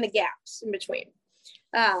filled in the gaps in between.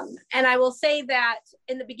 And I will say that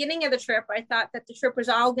in the beginning of the trip, I thought that the trip was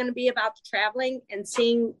all going to be about traveling and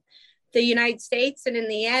seeing the United States. And in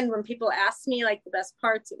the end, when people asked me like the best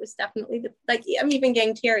parts, it was definitely I'm even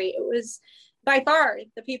getting teary. It was by far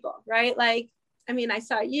the people, right? Like, I mean, I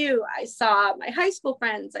saw you, I saw my high school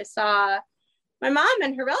friends, I saw my mom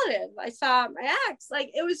and her relative, I saw my ex.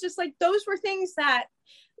 Like, it was just like, those were things that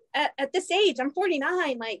at this age, I'm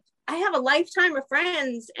 49, like I have a lifetime of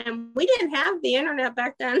friends, and we didn't have the internet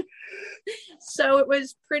back then. So it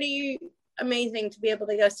was pretty amazing to be able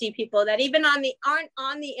to go see people that even aren't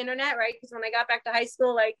on the internet, right? Because when I got back to high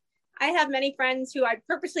school, like I have many friends who I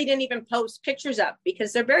purposely didn't even post pictures of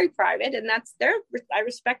because they're very private, and I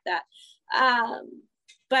respect that.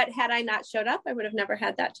 But had I not showed up, I would have never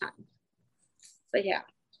had that time. So yeah,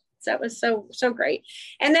 so it was so great.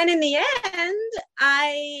 And then in the end,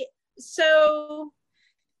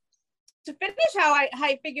 to finish how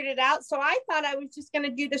I figured it out. So I thought I was just going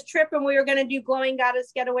to do this trip and we were going to do Glowing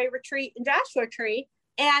Goddess Getaway Retreat in Joshua Tree.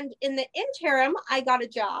 And in the interim, I got a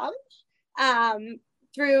job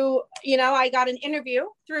I got an interview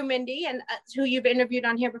through Mindy, and who you've interviewed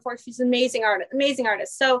on here before. She's an amazing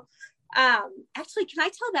artist. So actually, can I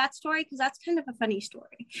tell that story? Because that's kind of a funny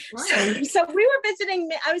story. Right. So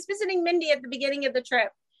I was visiting Mindy at the beginning of the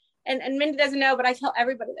trip, and Mindy doesn't know, but I tell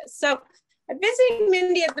everybody this. So I'm visiting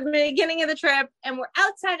Mindy at the beginning of the trip, and we're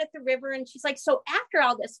outside at the river, and she's like, so after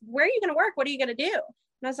all this, where are you going to work? What are you going to do?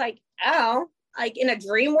 And I was like, oh, like in a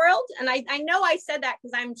dream world? And I know I said that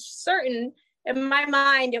because I'm certain in my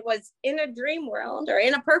mind it was in a dream world or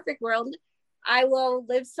in a perfect world. I will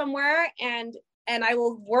live somewhere and I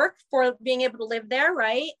will work for being able to live there,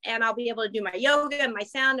 right? And I'll be able to do my yoga and my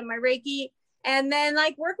sound and my Reiki, and then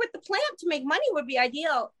like work with the plant to make money would be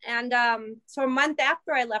ideal. And so a month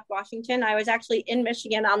after I left Washington, I was actually in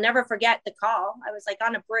Michigan. I'll never forget the call. I was like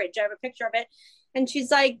on a bridge. I have a picture of it. And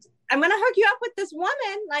she's like, I'm going to hook you up with this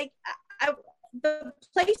woman. Like the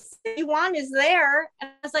place that you want is there.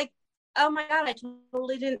 And I was like, oh my God, I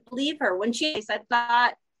totally didn't believe her. When she said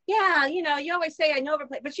that, yeah, you always say I know of a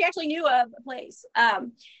place, but she actually knew of a place.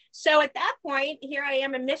 So at that point, here I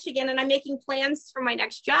am in Michigan, and I'm making plans for my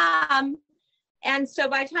next job. And so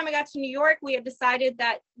by the time I got to New York, we had decided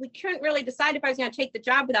that we couldn't really decide if I was going to take the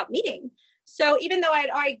job without meeting. So even though I had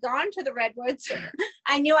already gone to the Redwoods,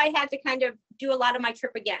 I knew I had to kind of do a lot of my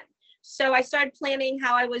trip again. So I started planning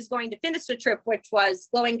how I was going to finish the trip, which was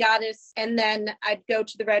Glowing Goddess, and then I'd go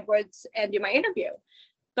to the Redwoods and do my interview.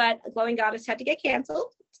 But Glowing Goddess had to get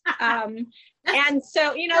canceled. And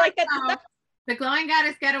so, you know, like that. The Glowing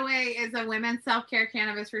Goddess Getaway is a women's self-care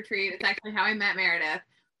cannabis retreat. It's actually how I met Meredith.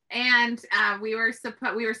 And we were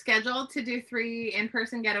scheduled to do 3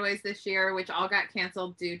 in-person getaways this year, which all got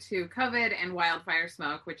canceled due to COVID and wildfire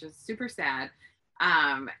smoke, which is super sad.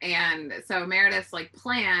 And so Meredith's like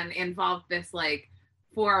plan involved this, like,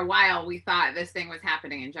 for a while we thought this thing was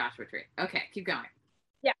happening in Joshua Tree. Okay, keep going.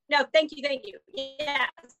 Yeah, no, thank you. Yeah.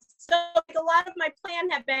 So like, a lot of my plan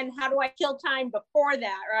had been, how do I kill time before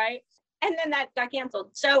that, right? And then that got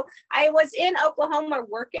canceled. So I was in Oklahoma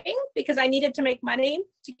working because I needed to make money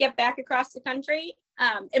to get back across the country.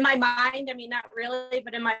 In my mind, I mean, not really,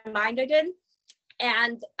 but in my mind I did.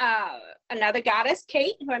 And another goddess,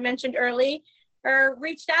 Kate, who I mentioned earlier,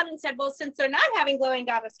 reached out and said, well, since they're not having Glowing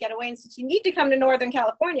Goddess Getaway, and since you need to come to Northern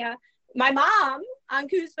California, my mom on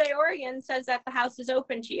Coos Bay, Oregon, says that the house is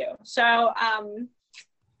open to you. So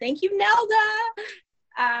thank you, Nelda.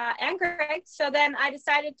 And Greg. So then I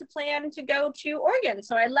decided to plan to go to Oregon.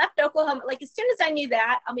 So I left Oklahoma. Like, as soon as I knew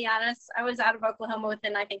that, I'll be honest, I was out of Oklahoma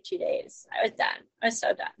within, I think, 2 days. I was done. I was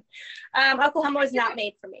so done. Oklahoma was not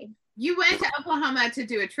made for me. You went to Oklahoma to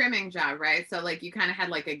do a trimming job, right? So like you kind of had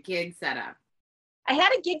like a gig set up. I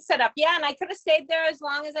had a gig set up. Yeah. And I could have stayed there as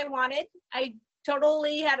long as I wanted. I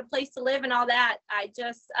totally had a place to live and all that. I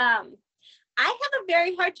just, I have a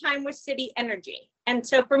very hard time with city energy. And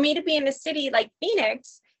so for me to be in a city like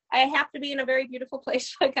Phoenix, I have to be in a very beautiful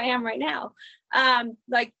place like I am right now,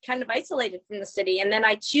 like kind of isolated from the city. And then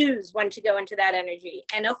I choose when to go into that energy.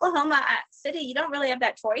 And Oklahoma City, you don't really have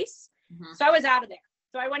that choice. Mm-hmm. So I was out of there.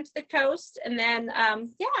 So I went to the coast and then,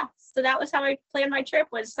 so that was how I planned my trip.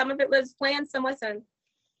 Was some of it was planned, some wasn't.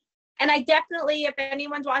 And I definitely, if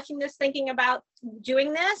anyone's watching this thinking about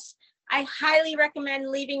doing this, I highly recommend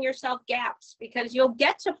leaving yourself gaps, because you'll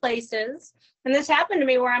get to places, and this happened to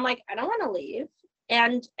me, where I'm like, I don't want to leave.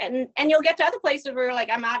 And you'll get to other places where you're like,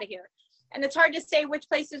 I'm out of here. And it's hard to say which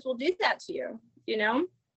places will do that to you, you know?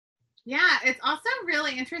 Yeah, it's also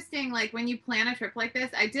really interesting. Like when you plan a trip like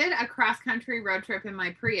this, I did a cross-country road trip in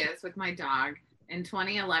my Prius with my dog in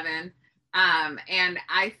 2011. And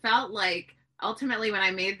I felt like ultimately when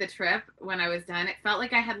I made the trip, when I was done, it felt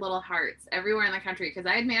like I had little hearts everywhere in the country, because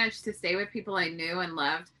I had managed to stay with people I knew and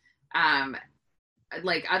loved.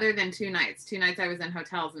 Like other than 2 nights I was in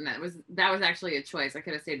hotels, and that was actually a choice. I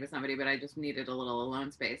could have stayed with somebody, but I just needed a little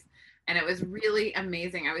alone space. And it was really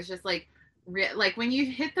amazing. I was just like when you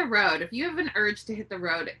hit the road, if you have an urge to hit the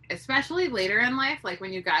road, especially later in life, like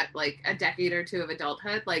when you've got like a decade or 2 of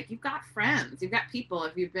adulthood, like you've got friends, you've got people,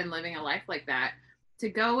 if you've been living a life like that, to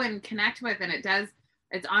go and connect with. And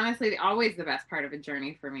it's honestly always the best part of a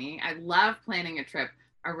journey for me. I love planning a trip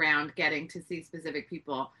around getting to see specific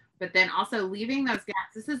people, but then also leaving those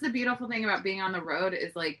gaps. This is the beautiful thing about being on the road,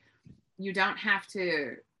 is like, you don't have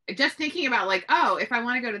to just thinking about like, oh, if I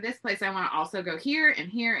want to go to this place, I want to also go here and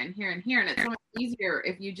here and here and here. And it's so much easier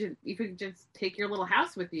if you just take your little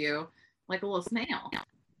house with you, like a little snail.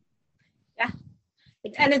 Yeah.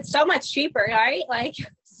 And it's so much cheaper, right? Like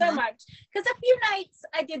so much. Because a few nights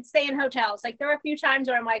I did stay in hotels. Like there were a few times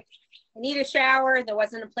where I'm like, I need a shower. There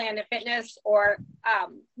wasn't a Planet Fitness. Or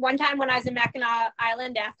one time when I was in Mackinac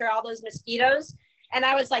Island after all those mosquitoes, and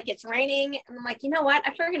I was like, it's raining. And I'm like, you know what?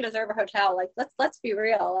 I freaking deserve a hotel. Like, let's be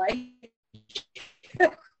real. Like,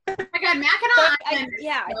 oh my God, Mackinac Island.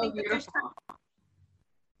 I think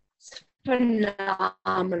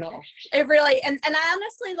phenomenal. It really, and I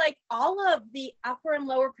honestly, like, all of the upper and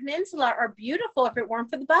lower peninsula are beautiful if it weren't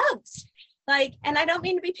for the bugs. Like, and I don't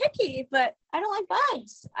mean to be picky, but I don't like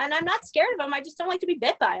bugs, and I'm not scared of them. I just don't like to be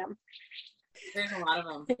bit by them. There's a lot of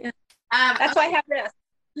them. That's why I have this.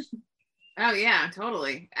 Oh yeah,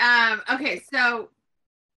 totally. Okay, so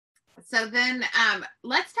then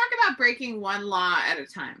let's talk about breaking one law at a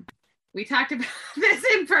time. We talked about this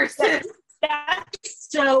in person.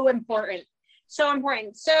 That's so important. So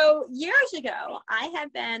important. So years ago, I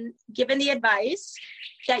had been given the advice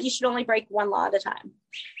that you should only break one law at a time.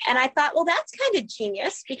 And I thought, well, that's kind of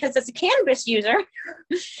genius, because as a cannabis user,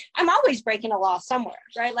 I'm always breaking a law somewhere,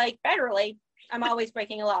 right? Like federally, I'm always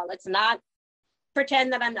breaking a law. Let's not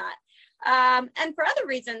pretend that I'm not. And for other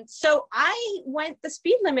reasons. So I went the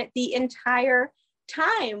speed limit the entire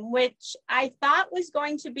time, which I thought was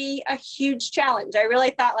going to be a huge challenge. I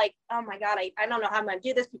really thought like, oh my God, I don't know how I'm going to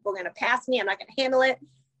do this. People are going to pass me. I'm not going to handle it.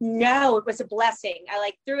 No, it was a blessing. I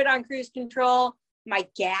like threw it on cruise control. My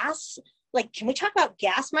gas like, can we talk about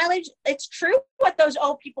gas mileage? It's true what those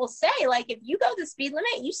old people say. Like, if you go the speed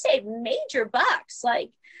limit, you save major bucks.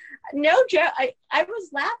 Like, no joke. I was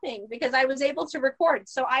laughing because I was able to record.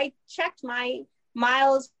 So I checked my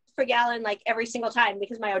miles per gallon like every single time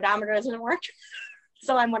because my odometer doesn't work.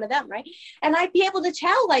 So I'm one of them, right? And I'd be able to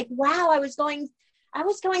tell, like, wow, I was going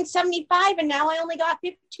 75 and now I only got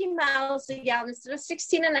 15 miles a gallon instead of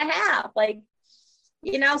 16 and a half. Like,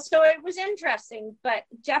 you know, so it was interesting, but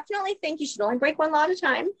definitely think you should only break one law at a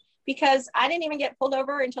time, because I didn't even get pulled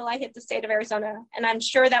over until I hit the state of Arizona. And I'm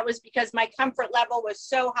sure that was because my comfort level was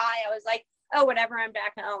so high. I was like, oh, whatever, I'm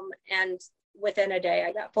back home. And within a day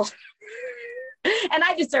I got pulled over. And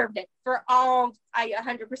I deserved it for all, I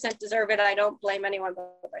 100% deserve it. I don't blame anyone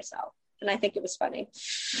but myself. And I think it was funny.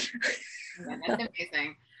 Yeah, that's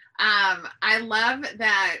amazing. I love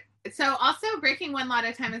that. So also breaking one law at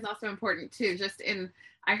a time is also important too.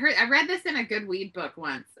 I read this in a good weed book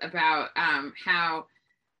once about how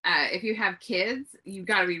if you have kids, you've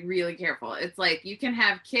got to be really careful. It's like you can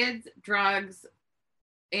have kids, drugs,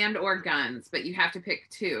 and or guns, but you have to pick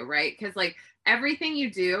two, right? Because like everything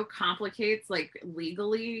you do complicates like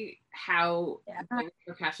legally how the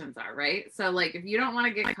repercussions are, right? So like if you don't want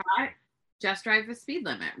to get caught, just drive the speed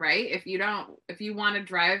limit, right? If you want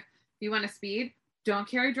to speed, don't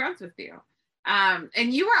carry drugs with you.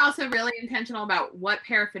 And you were also really intentional about what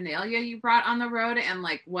paraphernalia you brought on the road and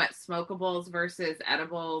like what smokables versus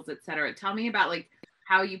edibles, et cetera. Tell me about like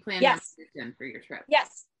how you planned in for your trip.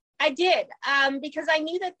 Yes, I did. Because I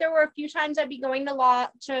knew that there were a few times I'd be going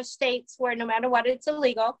to states where no matter what, it's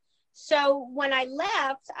illegal. So when I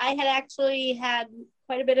left, I had actually had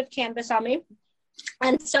quite a bit of cannabis on me.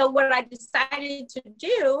 And so what I decided to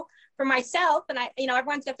do for myself, and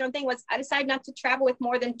everyone's got their own thing, was I decided not to travel with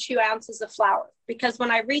more than 2 ounces of flour, because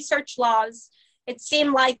when I researched laws, it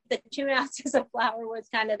seemed like the 2 ounces of flour was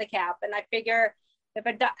kind of the cap. And I figure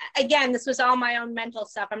again, this was all my own mental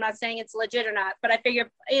stuff. I'm not saying it's legit or not, but I figure,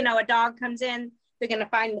 a dog comes in, they're going to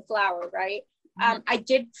find the flour, right? Mm-hmm. I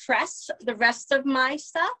did press the rest of my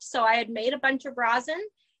stuff. So I had made a bunch of rosin,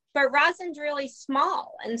 but rosin's really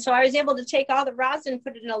small. And so I was able to take all the rosin,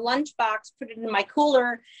 put it in a lunchbox, put it in my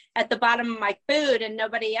cooler at the bottom of my food. And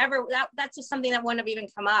that's just something that wouldn't have even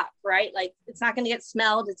come up, right? Like, it's not going to get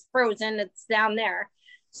smelled. It's frozen. It's down there.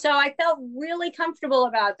 So I felt really comfortable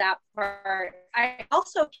about that part. I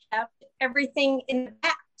also kept everything in the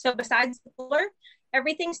back. So besides the cooler,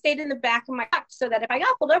 everything stayed in the back of my truck, so that if I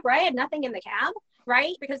got pulled over, I had nothing in the cab,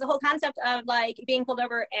 right? Because the whole concept of like being pulled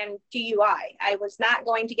over and DUI, I was not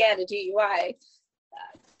going to get a DUI.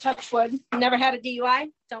 Touch wood, never had a DUI,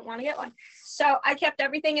 don't want to get one. So I kept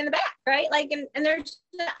everything in the back, right? Like, and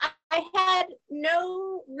I had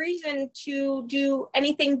no reason to do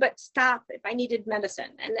anything but stop if I needed medicine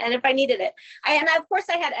and if I needed it. And of course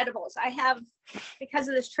I had edibles. I have, because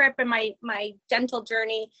of this trip and my dental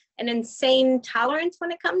journey, an insane tolerance when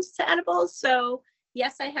it comes to edibles. So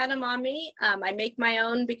yes, I had them on me. I make my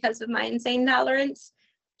own because of my insane tolerance,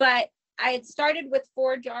 but I had started with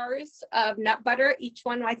 4 jars of nut butter. Each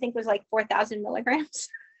one I think was like 4,000 milligrams.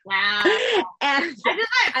 Wow. And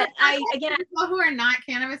I again, people who are not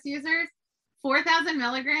cannabis users, 4,000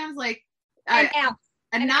 milligrams, like an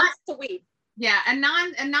ounce of weed. Yeah, a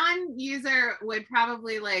non-user would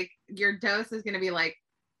probably, like, your dose is going to be like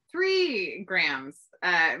 3 grams,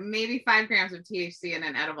 maybe 5 grams of THC in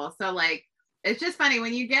an edible. So like, it's just funny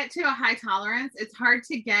when you get to a high tolerance, it's hard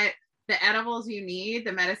to get the edibles you need,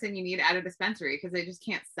 the medicine you need at a dispensary, because they just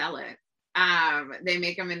can't sell it. They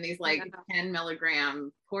make them in these like 10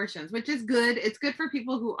 milligram portions, which is good. It's good for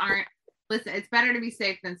people who aren't, listen, it's better to be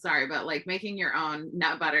safe than sorry, but like making your own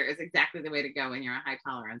nut butter is exactly the way to go when you're a high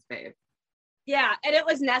tolerance babe. Yeah, and it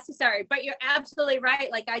was necessary, but you're absolutely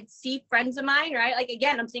right. Like, I'd see friends of mine, right? Like,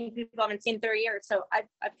 again, I'm seeing people I haven't seen in 30 years. So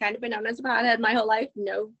I've kind of been known as a pothead my whole life.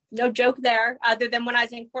 No joke there, other than when I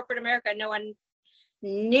was in corporate America, no one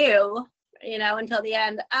knew, until the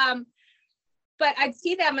end. But I'd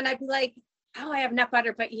see them and I'd be like, oh, I have nut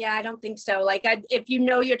butter, but yeah, I don't think so. Like, if you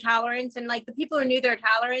know your tolerance, and like the people who knew their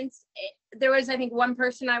tolerance, there was, I think, one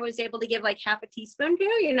person I was able to give like half a teaspoon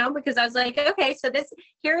to, because I was like, okay, so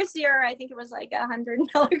here's your, I think it was like 100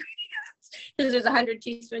 milligrams, because there's 100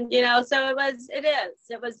 teaspoons, so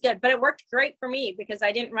it was good, but it worked great for me because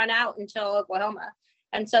I didn't run out until Oklahoma.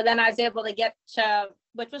 And so then I was able to get to,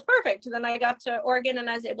 which was perfect. Then I got to Oregon and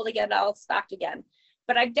I was able to get all stocked again.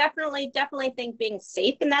 But I definitely think being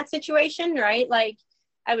safe in that situation, right? Like,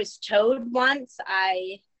 I was towed once.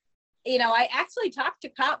 I actually talked to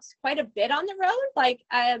cops quite a bit on the road. Like,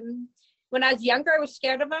 when I was younger, I was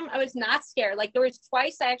scared of them. I was not scared. Like, there was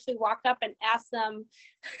twice I actually walked up and asked them,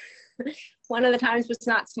 One of the times was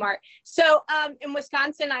not smart. So in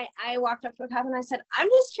Wisconsin, I walked up to a cop and I said, I'm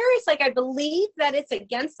just curious, like, I believe that it's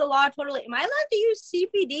against the law totally. Am I allowed to use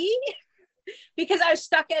CBD? Because I was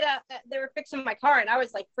stuck at they were fixing my car and I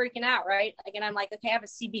was like freaking out, right? Like, and I'm like, okay, I have a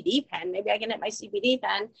CBD pen. Maybe I can hit my CBD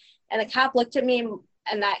pen. And the cop looked at me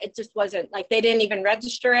and that it just wasn't like, they didn't even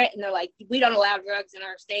register it. And they're like, we don't allow drugs in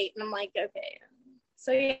our state. And I'm like, okay.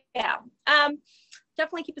 So yeah,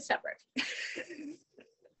 definitely keep it separate.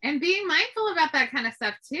 And being mindful about that kind of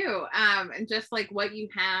stuff too. And just like what you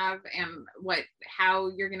have and how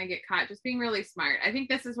you're going to get caught, just being really smart. I think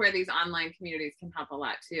this is where these online communities can help a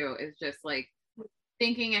lot too, is just like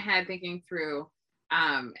thinking ahead, thinking through,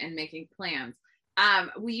 and making plans.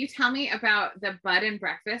 Will you tell me about the bed and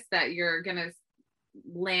breakfast that you're going to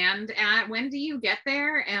land at? When do you get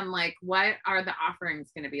there? And like, what are the offerings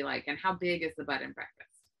going to be like? And how big is the bed and breakfast?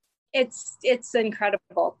 It's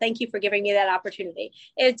incredible. Thank you for giving me that opportunity.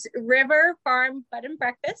 It's River Farm Bed and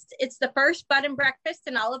Breakfast. It's the first bed and breakfast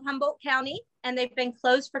in all of Humboldt County, and they've been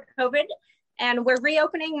closed for COVID. And we're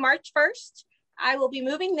reopening March 1st. I will be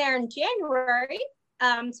moving there in January,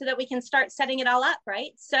 so that we can start setting it all up,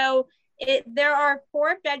 right? So there are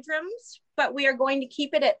 4 bedrooms, but we are going to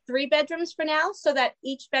keep it at 3 bedrooms for now, so that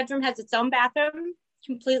each bedroom has its own bathroom,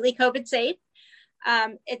 completely COVID safe.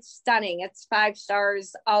 It's stunning. It's 5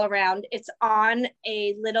 stars all around. It's on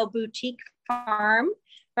a little boutique farm,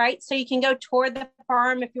 right? So you can go tour the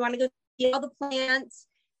farm if you want to go see all the plants.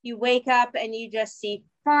 You wake up and you just see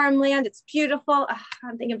farmland. It's beautiful. Oh,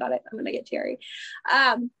 I'm thinking about it. I'm going to get teary.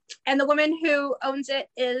 And the woman who owns it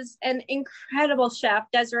is an incredible chef,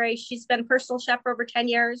 Desiree. She's been personal chef for over 10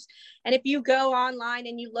 years. And if you go online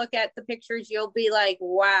and you look at the pictures, you'll be like,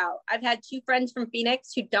 wow. I've had 2 friends from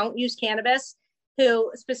Phoenix who don't use cannabis,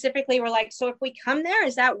 who specifically were like, so if we come there,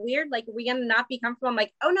 is that weird? Like, are we going to not be comfortable? I'm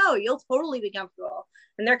like, oh no, you'll totally be comfortable.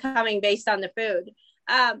 And they're coming based on the food.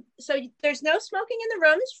 So there's no smoking in the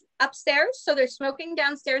rooms upstairs. So there's smoking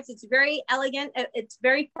downstairs. It's very elegant. It's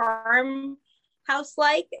very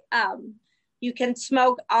farmhouse-like. You can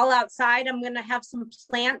smoke all outside. I'm going to have some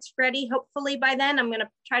plants ready. Hopefully by then I'm going to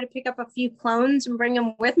try to pick up a few clones and bring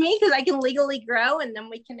them with me, because I can legally grow, and then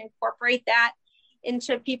we can incorporate that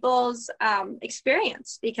into people's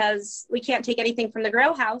experience, because we can't take anything from the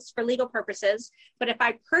grow house for legal purposes. But if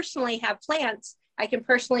I personally have plants, I can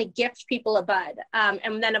personally gift people a bud.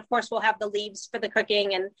 And then of course we'll have the leaves for the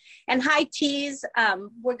cooking and high teas.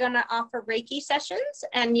 We're going to offer Reiki sessions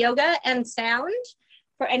and yoga and sound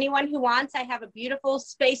for anyone who wants. I have a beautiful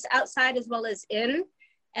space outside as well as in.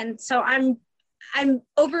 And so I'm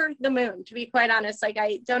over the moon, to be quite honest. Like,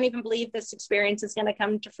 I don't even believe this experience is going to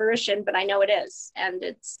come to fruition, but I know it is. And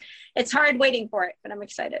it's hard waiting for it, but I'm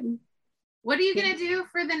excited. What are you going to do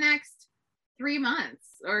for the next 3 months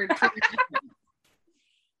or 2 months?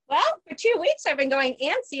 Well, for 2 weeks, I've been going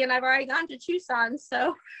antsy, and I've already gone to Tucson.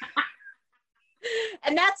 So,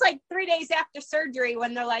 and that's like 3 days after surgery,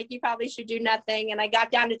 when they're like, you probably should do nothing. And I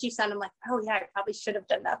got down to Tucson. I'm like, oh yeah, I probably should have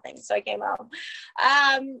done nothing. So I came home.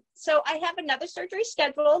 So I have another surgery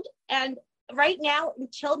scheduled. And right now,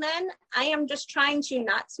 until then, I am just trying to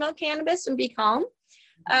not smoke cannabis and be calm.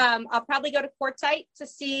 I'll probably go to Quartzsite to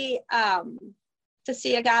see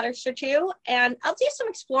a goddess or 2. And I'll do some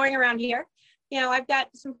exploring around here. You know, I've got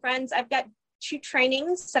some friends. I've got 2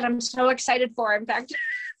 trainings that I'm so excited for. In fact,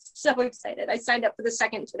 so excited. I signed up for the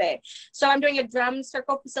 2nd today. So I'm doing a drum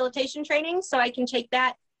circle facilitation training, so I can take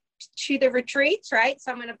that to the retreats, right?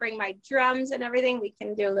 So I'm going to bring my drums and everything. We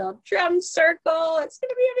can do a little drum circle. It's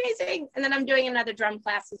going to be amazing. And then I'm doing another drum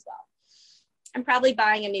class as well. I'm probably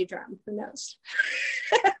buying a new drum. Who knows?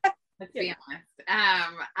 Let's be honest.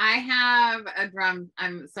 I have a drum.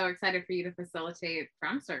 I'm so excited for you to facilitate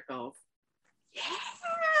drum circles. Yeah.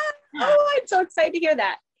 Oh, I'm so excited to hear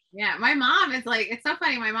that. Yeah, my mom is like, it's so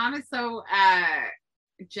funny. My mom is so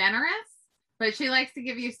generous, but she likes to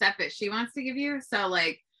give you stuff that she wants to give you. So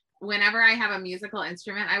like, whenever I have a musical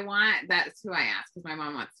instrument that's who I ask, because my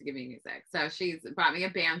mom wants to give me music. So she's bought me a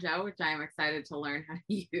banjo, which I'm excited to learn how to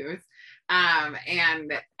use.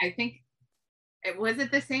 And I think was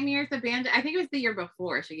it the same year as the banjo? I think it was the year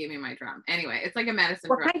before she gave me my drum. Anyway, it's like a medicine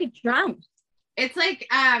drum. What kind of drum? It's like,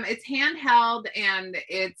 it's handheld and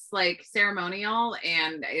it's like ceremonial.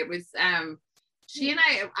 And it was, she and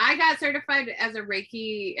I got certified as a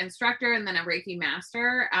Reiki instructor and then a Reiki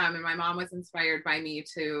master. And my mom was inspired by me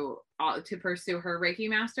to pursue her Reiki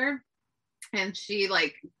master. And she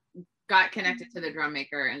like got connected to the drum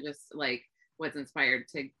maker and just like was inspired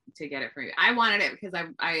to get it for me. I wanted it because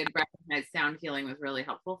I had recognized sound healing was really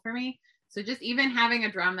helpful for me. So just even having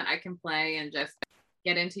a drum that I can play and just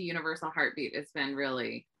get into universal heartbeat has been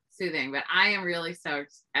really soothing. But I am really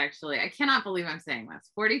stoked, actually. I cannot believe I'm saying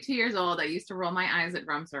this. 42 years old. I used to roll my eyes at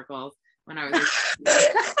drum circles when I was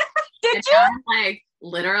Did you? I'm like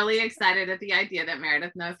literally excited at the idea that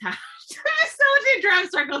Meredith knows how to facilitate drum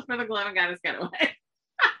circles for the Glowing Goddess Getaway.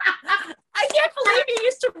 I can't believe you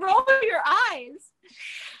used to roll your eyes.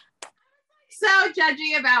 So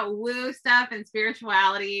judgy about woo stuff and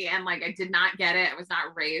spirituality, and like I did not get it. I was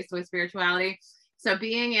not raised with spirituality. So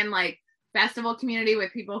being in like festival community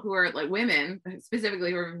with people who are like women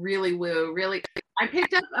specifically who are really woo, really, I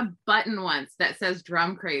picked up a button once that says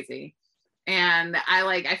drum crazy. And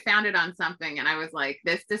I found it on something and I was like,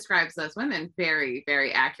 this describes those women very,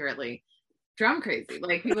 very accurately. Drum crazy.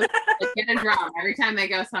 Like people like, get a drum every time they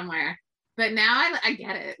go somewhere. But now I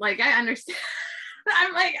get it. Like I understand.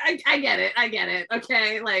 I'm like, I get it. I get it.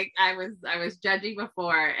 Okay. Like I was judging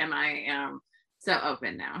before and I am so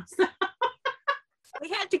open now. So. We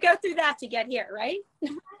had to go through that to get here, right?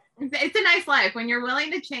 It's a nice life when you're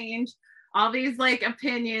willing to change all these like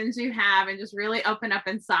opinions you have and just really open up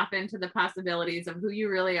and soften to the possibilities of who you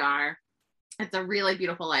really are. It's a really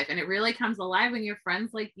beautiful life. And it really comes alive when you have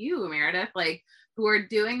friends like you, Meredith, like who are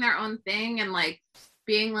doing their own thing and like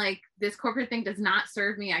being like, this corporate thing does not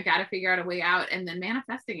serve me. I got to figure out a way out, and then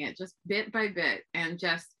manifesting it just bit by bit and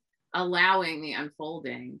just allowing the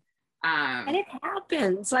unfolding. And it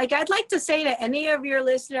happens. Like, I'd like to say to any of your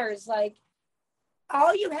listeners, like,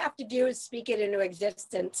 all you have to do is speak it into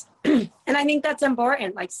existence. And I think that's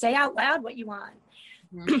important. Like, say out loud what you want.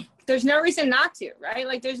 Mm-hmm. There's no reason not to, right?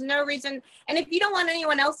 Like, there's no reason. And if you don't want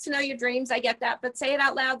anyone else to know your dreams, I get that. But say it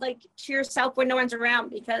out loud, like, to yourself when no one's around,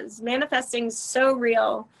 because manifesting is so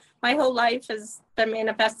real. My whole life has been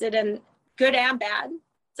manifested, and good and bad.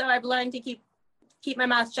 So I've learned to keep my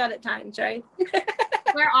mouth shut at times, right?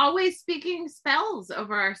 We're always speaking spells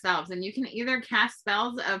over ourselves, and you can either cast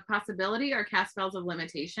spells of possibility or cast spells of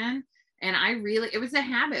limitation. And it was a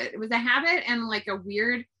habit. It was a habit and like a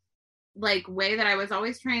weird like way that I was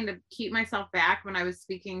always trying to keep myself back when I was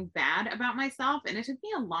speaking bad about myself. And it took me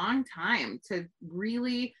a long time to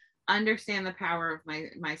really understand the power of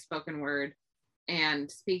my spoken word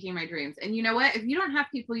and speaking my dreams. And you know what? If you don't have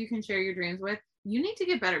people you can share your dreams with, you need to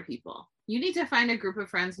get better people. You need to find a group of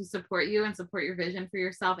friends who support you and support your vision for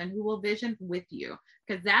yourself and who will vision with you.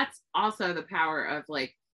 Because that's also the power of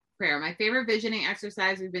like prayer. My favorite visioning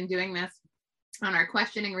exercise, we've been doing this on our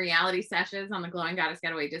questioning reality sessions on the Glowing Goddess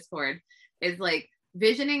Getaway Discord, is like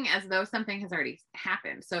visioning as though something has already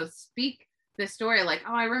happened. So speak the story like,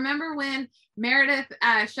 oh, I remember when Meredith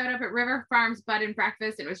showed up at River Farms Bed and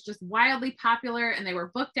Breakfast. It was just wildly popular and they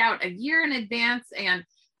were booked out a year in advance, and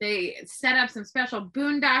they set up some special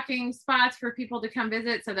boondocking spots for people to come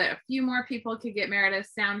visit so that a few more people could get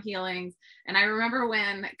Meredith's sound healings. And I remember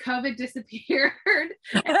when COVID disappeared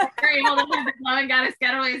and we were able to have the Glowing Goddess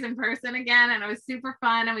Getaways in person again. And it was super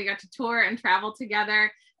fun. And we got to tour and travel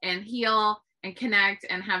together and heal and connect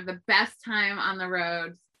and have the best time on the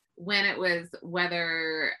road when it was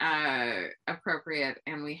weather appropriate.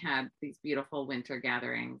 And we had these beautiful winter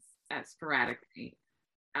gatherings sporadically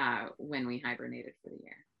when we hibernated for the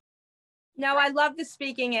year. No, I love the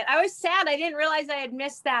speaking it. I was sad. I didn't realize I had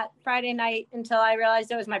missed that Friday night until I realized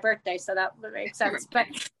it was my birthday. So that would make sense. But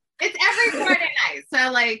it's every Friday night. So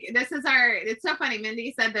like, it's so funny.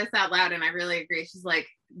 Mindy said this out loud and I really agree. She's like,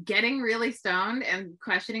 getting really stoned and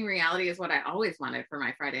questioning reality is what I always wanted for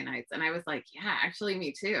my Friday nights. And I was like, yeah, actually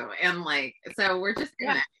me too. And like, so we're just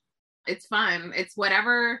doing it. It's fun. It's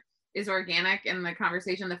whatever is organic in the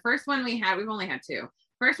conversation. The first one we've only had two.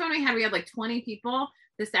 First one we had like 20 people.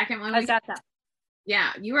 The second one, I was at that.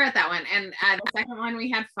 Yeah, you were at that one. And the second one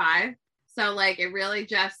we had 5. So like, it really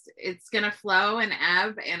it's going to flow and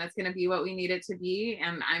ebb and it's going to be what we need it to be.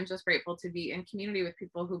 And I'm just grateful to be in community with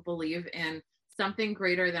people who believe in something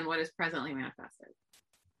greater than what is presently manifested.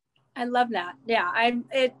 I love that. Yeah.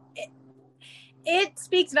 It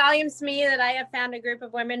speaks volumes to me that I have found a group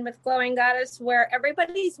of women with Glowing Goddess where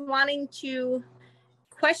everybody's wanting to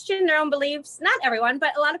question their own beliefs. Not everyone,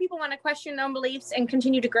 but a lot of people want to question their own beliefs and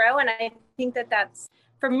continue to grow. And I think that that's,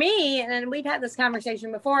 for me, and we've had this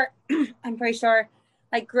conversation before, I'm pretty sure,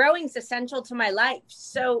 like growing is essential to my life.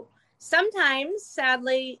 So sometimes,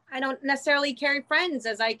 sadly, I don't necessarily carry friends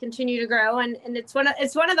as I continue to grow. And it's one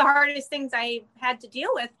of the hardest things I had to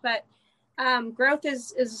deal with. But growth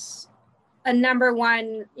is a number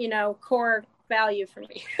one, core value for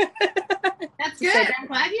me. That's good. I'm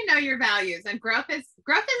glad you know your values. And growth is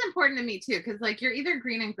important to me too, because like you're either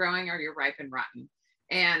green and growing or you're ripe and rotten.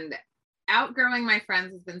 And outgrowing my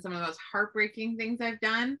friends has been some of the most heartbreaking things I've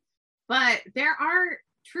done. But there are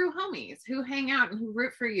true homies who hang out and who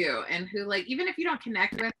root for you and who, like, even if you don't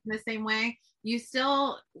connect with in the same way, you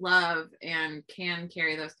still love and can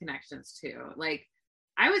carry those connections too. Like,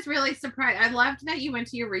 I was really surprised. I loved that you went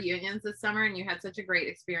to your reunions this summer and you had such a great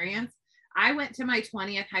experience. I went to my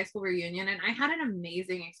 20th high school reunion and I had an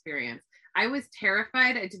amazing experience. I was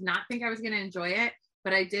terrified. I did not think I was going to enjoy it,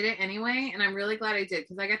 but I did it anyway. And I'm really glad I did,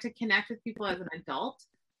 because I got to connect with people as an adult,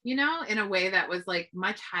 you know, in a way that was like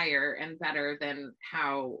much higher and better than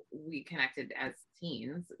how we connected as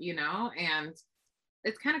teens, you know, and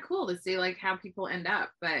it's kind of cool to see like how people end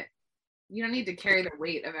up, but you don't need to carry the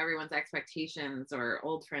weight of everyone's expectations or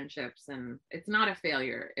old friendships. And it's not a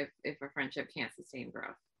failure if a friendship can't sustain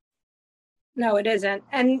growth. No, it isn't.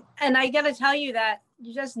 And I got to tell you that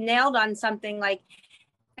you just nailed on something. Like,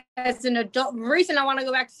 as an adult, the reason I want to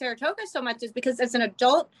go back to Saratoga so much is because as an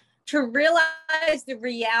adult, to realize the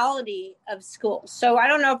reality of school. So I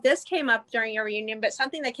don't know if this came up during your reunion, but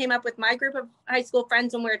something that came up with my group of high school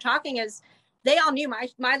friends when we were talking is they all knew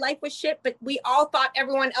my life was shit, but we all thought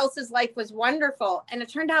everyone else's life was wonderful. And it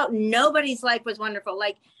turned out nobody's life was wonderful.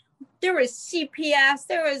 Like, there was CPS,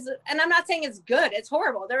 there was, and I'm not saying it's good, it's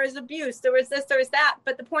horrible. There was abuse, there was this, there was that.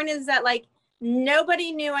 But the point is that like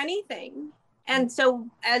nobody knew anything. And so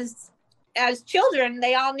as children,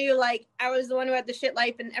 they all knew like I was the one who had the shit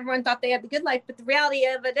life and everyone thought they had the good life. But the reality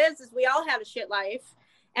of it is we all had a shit life.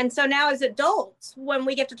 And so now as adults, when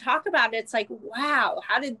we get to talk about it, it's like, wow,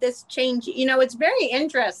 how did this change? You know, it's very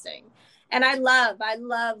interesting. And I love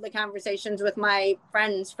the conversations with my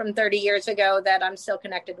friends from 30 years ago that I'm still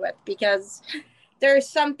connected with, because there's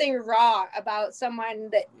something raw about someone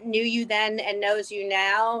that knew you then and knows you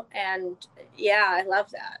now. And yeah, I love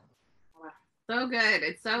that. So good.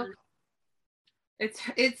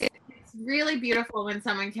 It's really beautiful when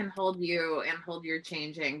someone can hold you and hold your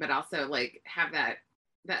changing, but also like have that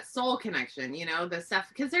soul connection, you know, the stuff,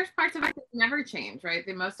 because there's parts of it that never change, right?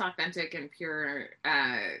 The most authentic and pure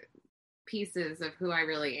pieces of who I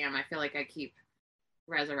really am, I feel like I keep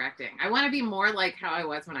resurrecting. I want to be more like how I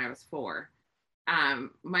was when I was 4.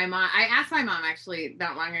 My mom, I asked my mom actually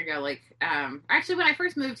not long ago, like, actually when I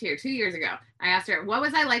first moved here 2 years ago, I asked her, what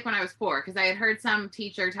was I like when I was 4? Because I had heard some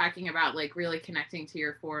teacher talking about like really connecting to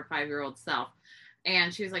your 4 or 5-year-old self.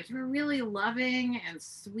 And she was like, you were really loving and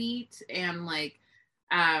sweet. And like,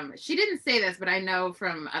 she didn't say this, but I know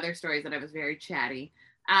from other stories that I was very chatty.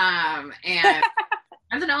 And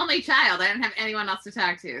I was an only child. I didn't have anyone else to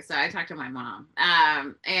talk to. So I talked to my mom,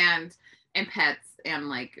 and pets and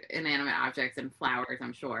like inanimate objects and flowers,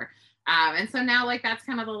 I'm sure. And so now like, that's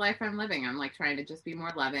kind of the life I'm living. I'm like trying to just be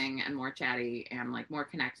more loving and more chatty and like more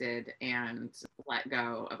connected and let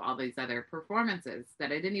go of all these other performances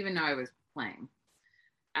that I didn't even know I was playing.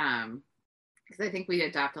 Because I think we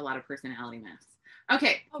adopt a lot of personality masks.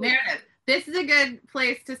 Okay, Meredith, this is a good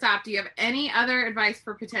place to stop. Do you have any other advice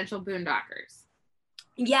for potential boondockers?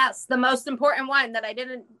 Yes, the most important one that I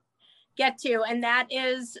didn't get to, and that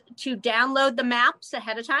is to download the maps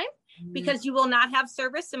ahead of time, because you will not have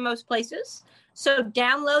service in most places. So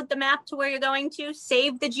download the map to where you're going to,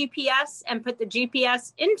 save the GPS, and put the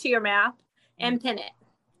GPS into your map and pin it.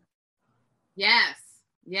 Yes,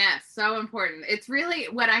 so important. It's really,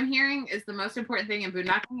 what I'm hearing is the most important thing in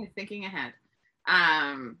boondocking is thinking ahead.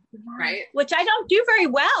 Right, which I don't do very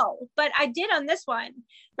well, but I did on this one,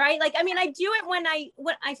 right? Like, I mean, I do it when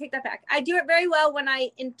I take that back. I do it very well when I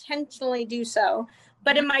intentionally do so,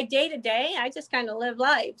 but in my day-to-day, I just kind of live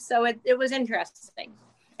life. So it was interesting.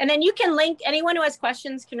 And then you can link, anyone who has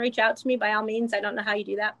questions can reach out to me by all means. I don't know how you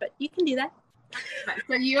do that, but you can do that.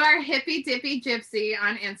 So you are Hippy Dippy Gypsy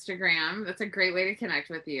on Instagram. That's a great way to connect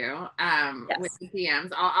with you, yes, with the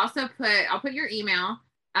DMs. I'll put your email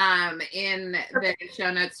in the show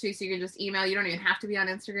notes too, so you can just email. You don't even have to be on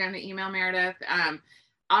Instagram to email Meredith.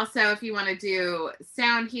 Also, if you want to do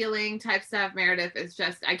sound healing type stuff, Meredith is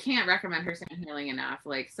just, I can't recommend her sound healing enough.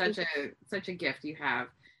 Like such a gift you have.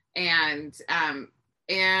 And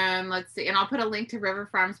let's see, and I'll put a link to River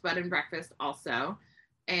Farms Bed and Breakfast also.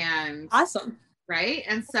 And awesome, right?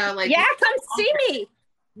 And so like, yeah, come see me.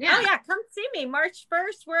 Yeah. Oh yeah, come see me. March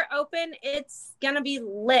 1st, we're open. It's gonna be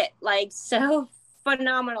lit, like so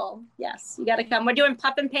phenomenal. Yes, you got to come. We're doing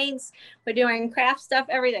pup and paints. We're doing craft stuff,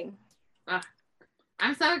 everything.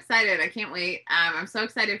 I'm so excited. I can't wait. I'm so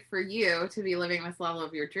excited for you to be living this level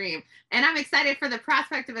of your dream. And I'm excited for the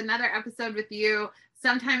prospect of another episode with you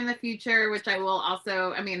sometime in the future, which I will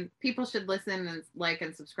also, I mean, people should listen and like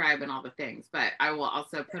and subscribe and all the things, but I will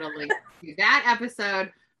also put a link to that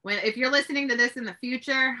episode if you're listening to this in the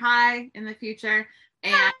future, in the future.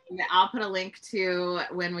 And I'll put a link to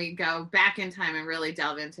when we go back in time and really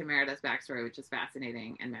delve into Meredith's backstory, which is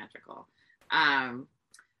fascinating and magical.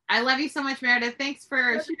 I love you so much, Meredith. Thanks for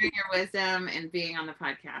sharing your wisdom and being on the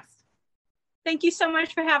podcast. Thank you so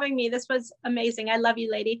much for having me. This was amazing. I love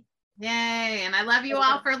you, lady. Yay. And I love you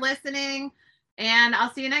all for listening. And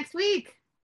I'll see you next week.